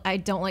cannot play. I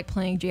don't like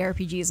playing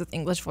JRPGs with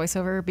English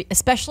voiceover,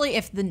 especially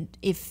if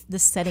the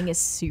setting is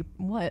super.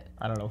 What?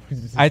 I don't know.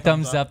 I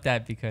thumbs up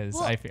that because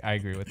I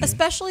agree with you.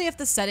 Especially if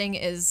the setting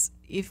is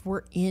if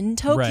we're in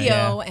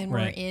Tokyo and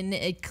we're in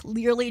a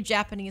clearly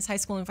Japanese high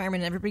school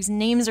environment and everybody's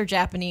names are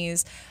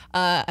Japanese.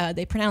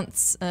 They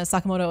pronounce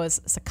Sakamoto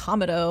as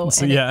Sakamoto.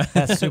 So and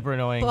that's super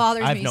annoying.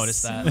 I've me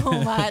noticed that so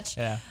much.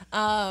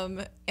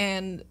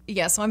 And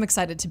so I'm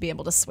excited to be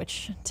able to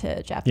switch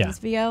to Japanese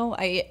VO.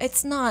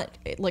 It's not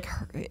like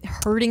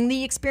hurting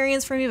the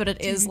experience for me, but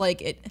it is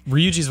like it.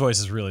 Ryuji's voice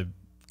is really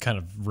kind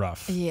of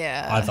rough.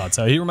 Yeah, I thought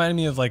so. He reminded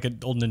me of like an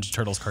old Ninja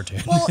Turtles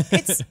cartoon. Well,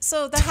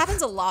 so that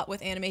happens a lot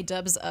with anime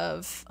dubs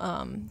of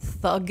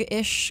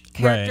thug-ish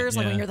characters,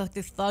 like when you're the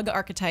thug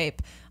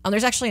archetype.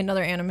 There's actually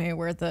another anime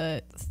where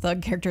the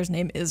thug character's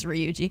name is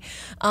Ryuji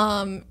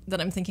that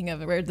I'm thinking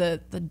of, where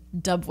the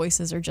dub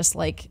voices are just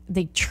like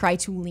they try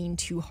to lean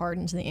too hard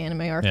into the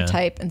anime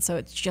archetype, and so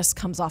it just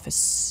comes off as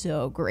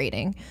so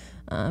grating.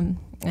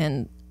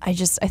 And I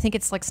think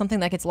it's like something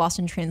that gets lost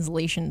in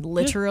translation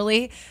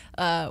literally,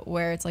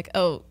 where it's like,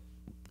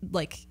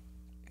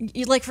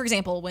 like for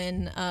example,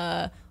 when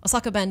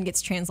Osaka Ben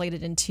gets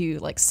translated into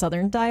like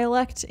Southern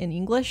dialect in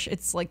English,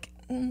 it's like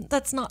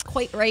that's not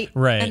quite right.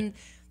 Right. And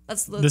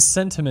that's the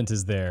sentiment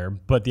is there,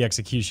 but the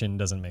execution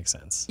doesn't make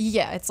sense.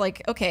 Yeah, it's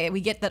like, okay, we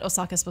get that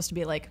Osaka's supposed to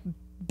be like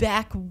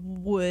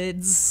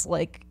backwoods,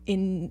 like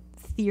in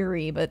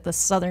theory, but the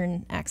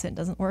Southern accent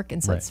doesn't work,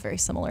 and so it's very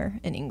similar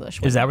in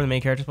English. Is that where the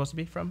main character's supposed to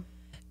be from?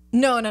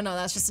 No.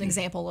 That's just an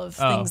example of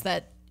things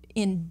that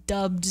in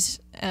dubbed,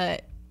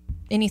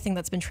 anything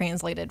that's been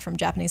translated from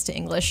Japanese to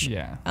English.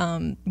 Yeah.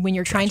 When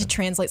you're trying to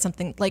translate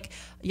something like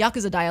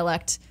Yakuza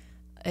dialect,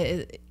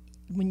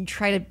 when you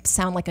try to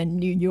sound like a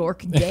New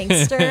York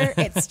gangster,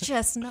 it's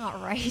just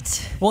not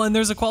right. Well, and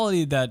there's a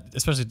quality that,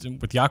 especially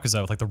with Yakuza,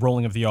 with like the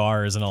rolling of the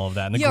R's and all of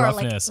that, and the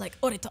gruffness. Like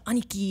ore to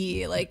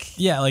aniki, like.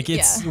 Yeah, like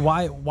it's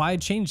why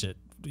change it?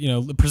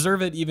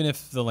 Preserve it even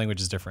if the language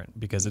is different,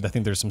 because I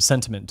think there's some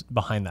sentiment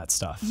behind that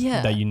stuff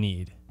that you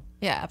need.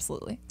 Yeah,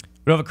 absolutely.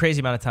 We don't have a crazy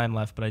amount of time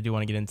left, but I do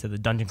want to get into the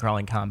dungeon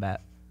crawling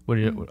combat.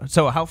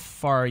 So how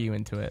far are you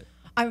into it?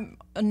 I'm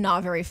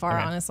not very far,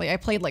 honestly. I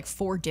played like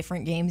 4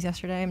 different games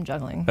yesterday. I'm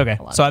juggling. Okay,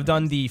 so I've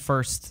done the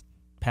first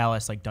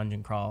palace, like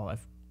dungeon crawl.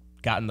 I've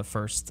gotten the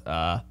first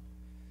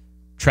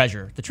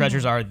treasure. The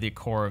treasures are the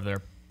core of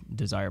their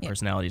desired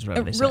personalities,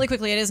 whatever they say. Really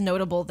quickly, it is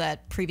notable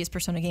that previous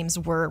Persona games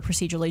were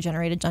procedurally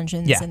generated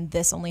dungeons, and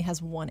this only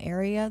has one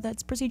area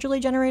that's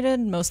procedurally generated.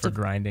 Most for of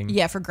grinding.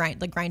 Yeah, for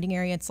grinding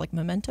area, it's like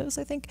mementos,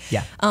 I think.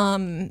 Yeah.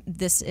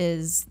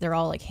 They're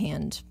all like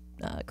hand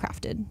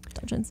crafted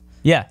dungeons.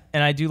 Yeah,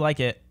 and I do like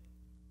it.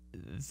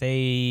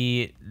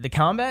 The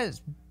combat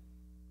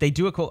they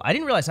do it cool. I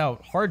didn't realize how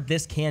hard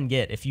this can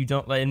get if you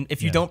don't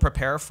don't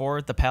prepare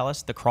for the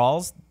palace, the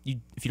crawls.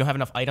 If you don't have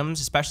enough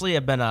items, especially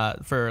I've been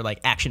for like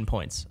action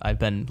points, I've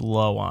been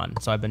low on.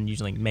 So I've been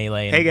using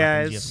melee and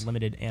weapons. You have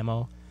limited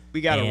ammo.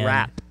 We got a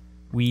wrap.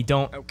 We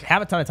don't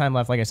have a ton of time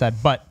left, like I said,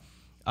 but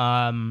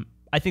I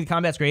think the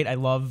combat's great. I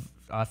love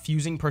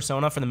fusing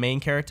persona for the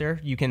main character.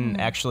 You can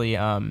actually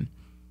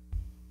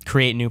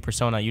create new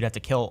persona. You'd have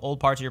to kill old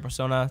parts of your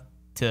persona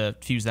to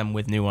fuse them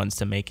with new ones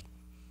to make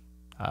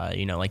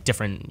like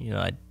different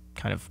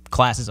kind of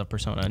classes of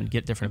persona and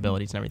get different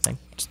abilities and everything.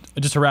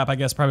 Just to wrap, I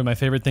guess probably my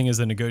favorite thing is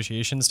the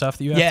negotiation stuff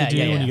that you have to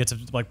do when you get to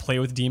like play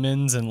with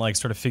demons and like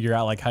sort of figure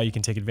out like how you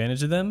can take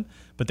advantage of them,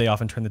 but they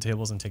often turn the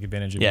tables and take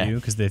advantage of you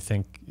because they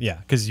think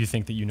because you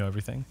think that you know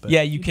everything. But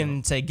you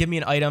can say, give me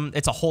an item.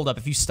 It's a hold up.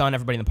 If you stun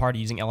everybody in the party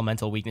using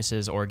elemental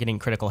weaknesses or getting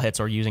critical hits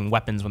or using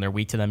weapons when they're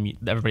weak to them,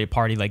 everybody in the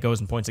party like goes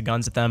and points the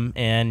guns at them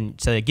and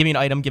say, give me an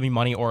item, give me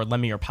money, or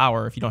lend me your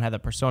power if you don't have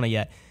that persona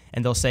yet.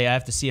 And they'll say, I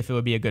have to see if it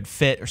would be a good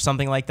fit or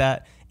something like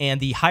that. And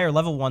the higher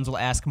level ones will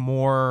ask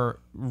more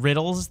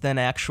riddles than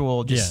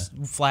actual just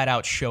flat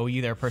out show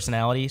you their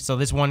personality. So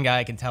this one guy,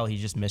 I can tell he's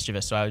just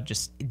mischievous. So I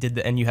just did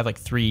and you have like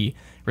 3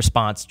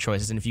 response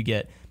choices. And if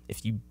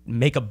you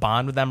make a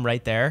bond with them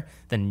right there,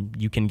 then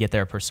you can get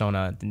their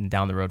persona and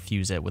down the road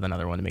fuse it with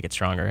another one to make it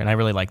stronger. And I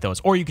really like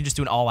those. Or you can just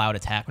do an all out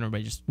attack when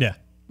everybody just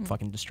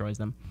fucking destroys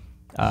them.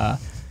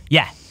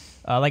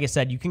 like I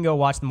said, you can go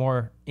watch the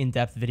more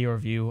in-depth video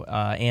review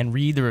and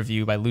read the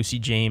review by Lucy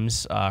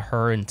James.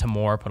 Her and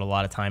Tamor put a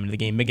lot of time into the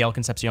game. Miguel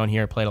Concepcion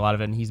here played a lot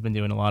of it, and he's been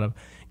doing a lot of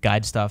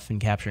guide stuff and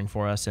capturing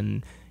for us.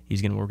 And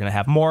we're gonna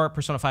have more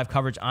Persona 5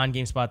 coverage on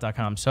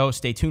GameSpot.com. So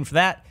stay tuned for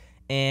that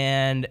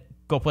and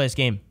go play this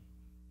game.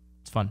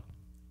 It's fun.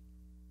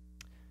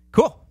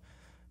 Cool.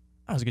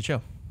 That was a good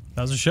show.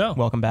 That was a show.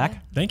 Welcome back. Yeah.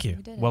 Thank you.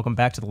 We did it. Welcome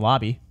back to the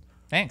lobby.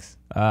 Thanks.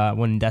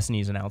 When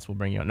Destiny's announced, we'll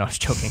bring you on. No, I was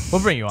joking.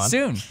 We'll bring you on.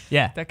 Soon.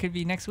 Yeah. That could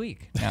be next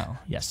week. No.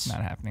 Yes.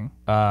 Not happening.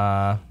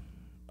 I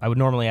would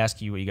normally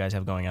ask you what you guys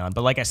have going on.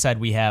 But like I said,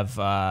 we have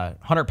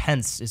Hunter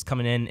Pence is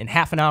coming in. In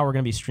half an hour, we're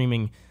going to be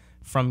streaming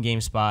from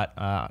GameSpot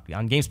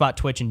on GameSpot,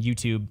 Twitch, and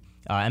YouTube.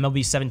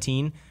 MLB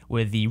 17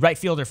 with the right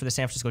fielder for the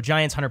San Francisco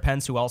Giants, Hunter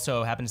Pence, who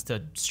also happens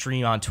to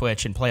stream on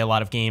Twitch and play a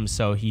lot of games,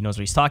 so he knows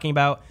what he's talking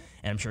about.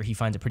 And I'm sure he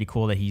finds it pretty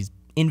cool that he's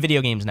in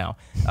video games now.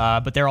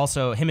 But they're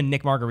also, him and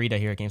Nick Margarita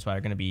here at GameSpot are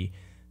going to be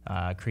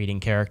creating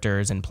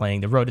characters and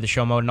playing the Road to the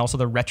Show mode and also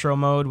the Retro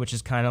mode, which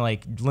is kind of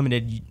like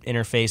limited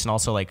interface and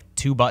also like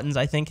 2 buttons,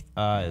 I think.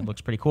 It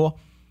looks pretty cool.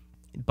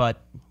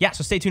 But yeah,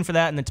 so stay tuned for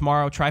that. And then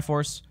tomorrow,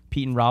 Triforce,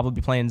 Pete and Rob will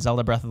be playing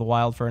Zelda Breath of the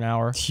Wild for an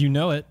hour. You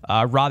know it.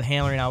 Rob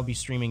Handler and I will be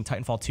streaming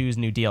Titanfall 2's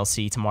new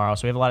DLC tomorrow.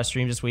 So we have a lot of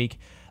streams this week.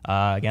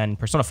 Again,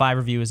 Persona 5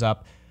 review is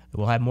up.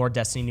 We'll have more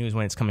Destiny news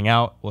when it's coming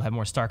out. We'll have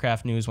more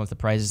StarCraft news once the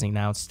prize is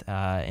announced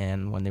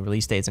and when the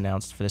release date is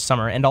announced for this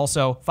summer. And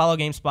also, follow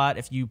GameSpot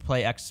if you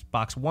play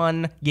Xbox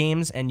One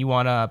games and you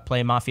want to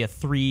play Mafia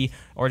 3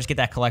 or just get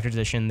that collector's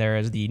edition. There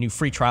is the new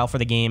free trial for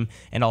the game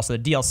and also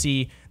the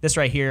DLC. This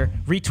right here,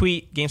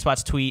 retweet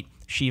GameSpot's tweet.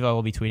 Shiva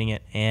will be tweeting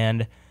it.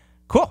 And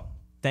cool.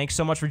 Thanks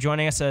so much for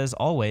joining us as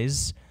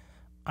always.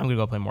 I'm going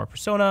to go play more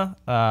Persona,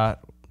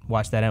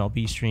 watch that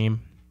MLB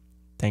stream.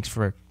 Thanks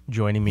for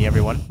joining me,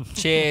 everyone.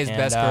 Cheers, And,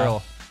 best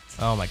girl.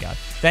 Oh, my God.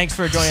 Thanks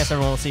for joining us,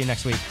 everyone. We'll see you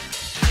next week.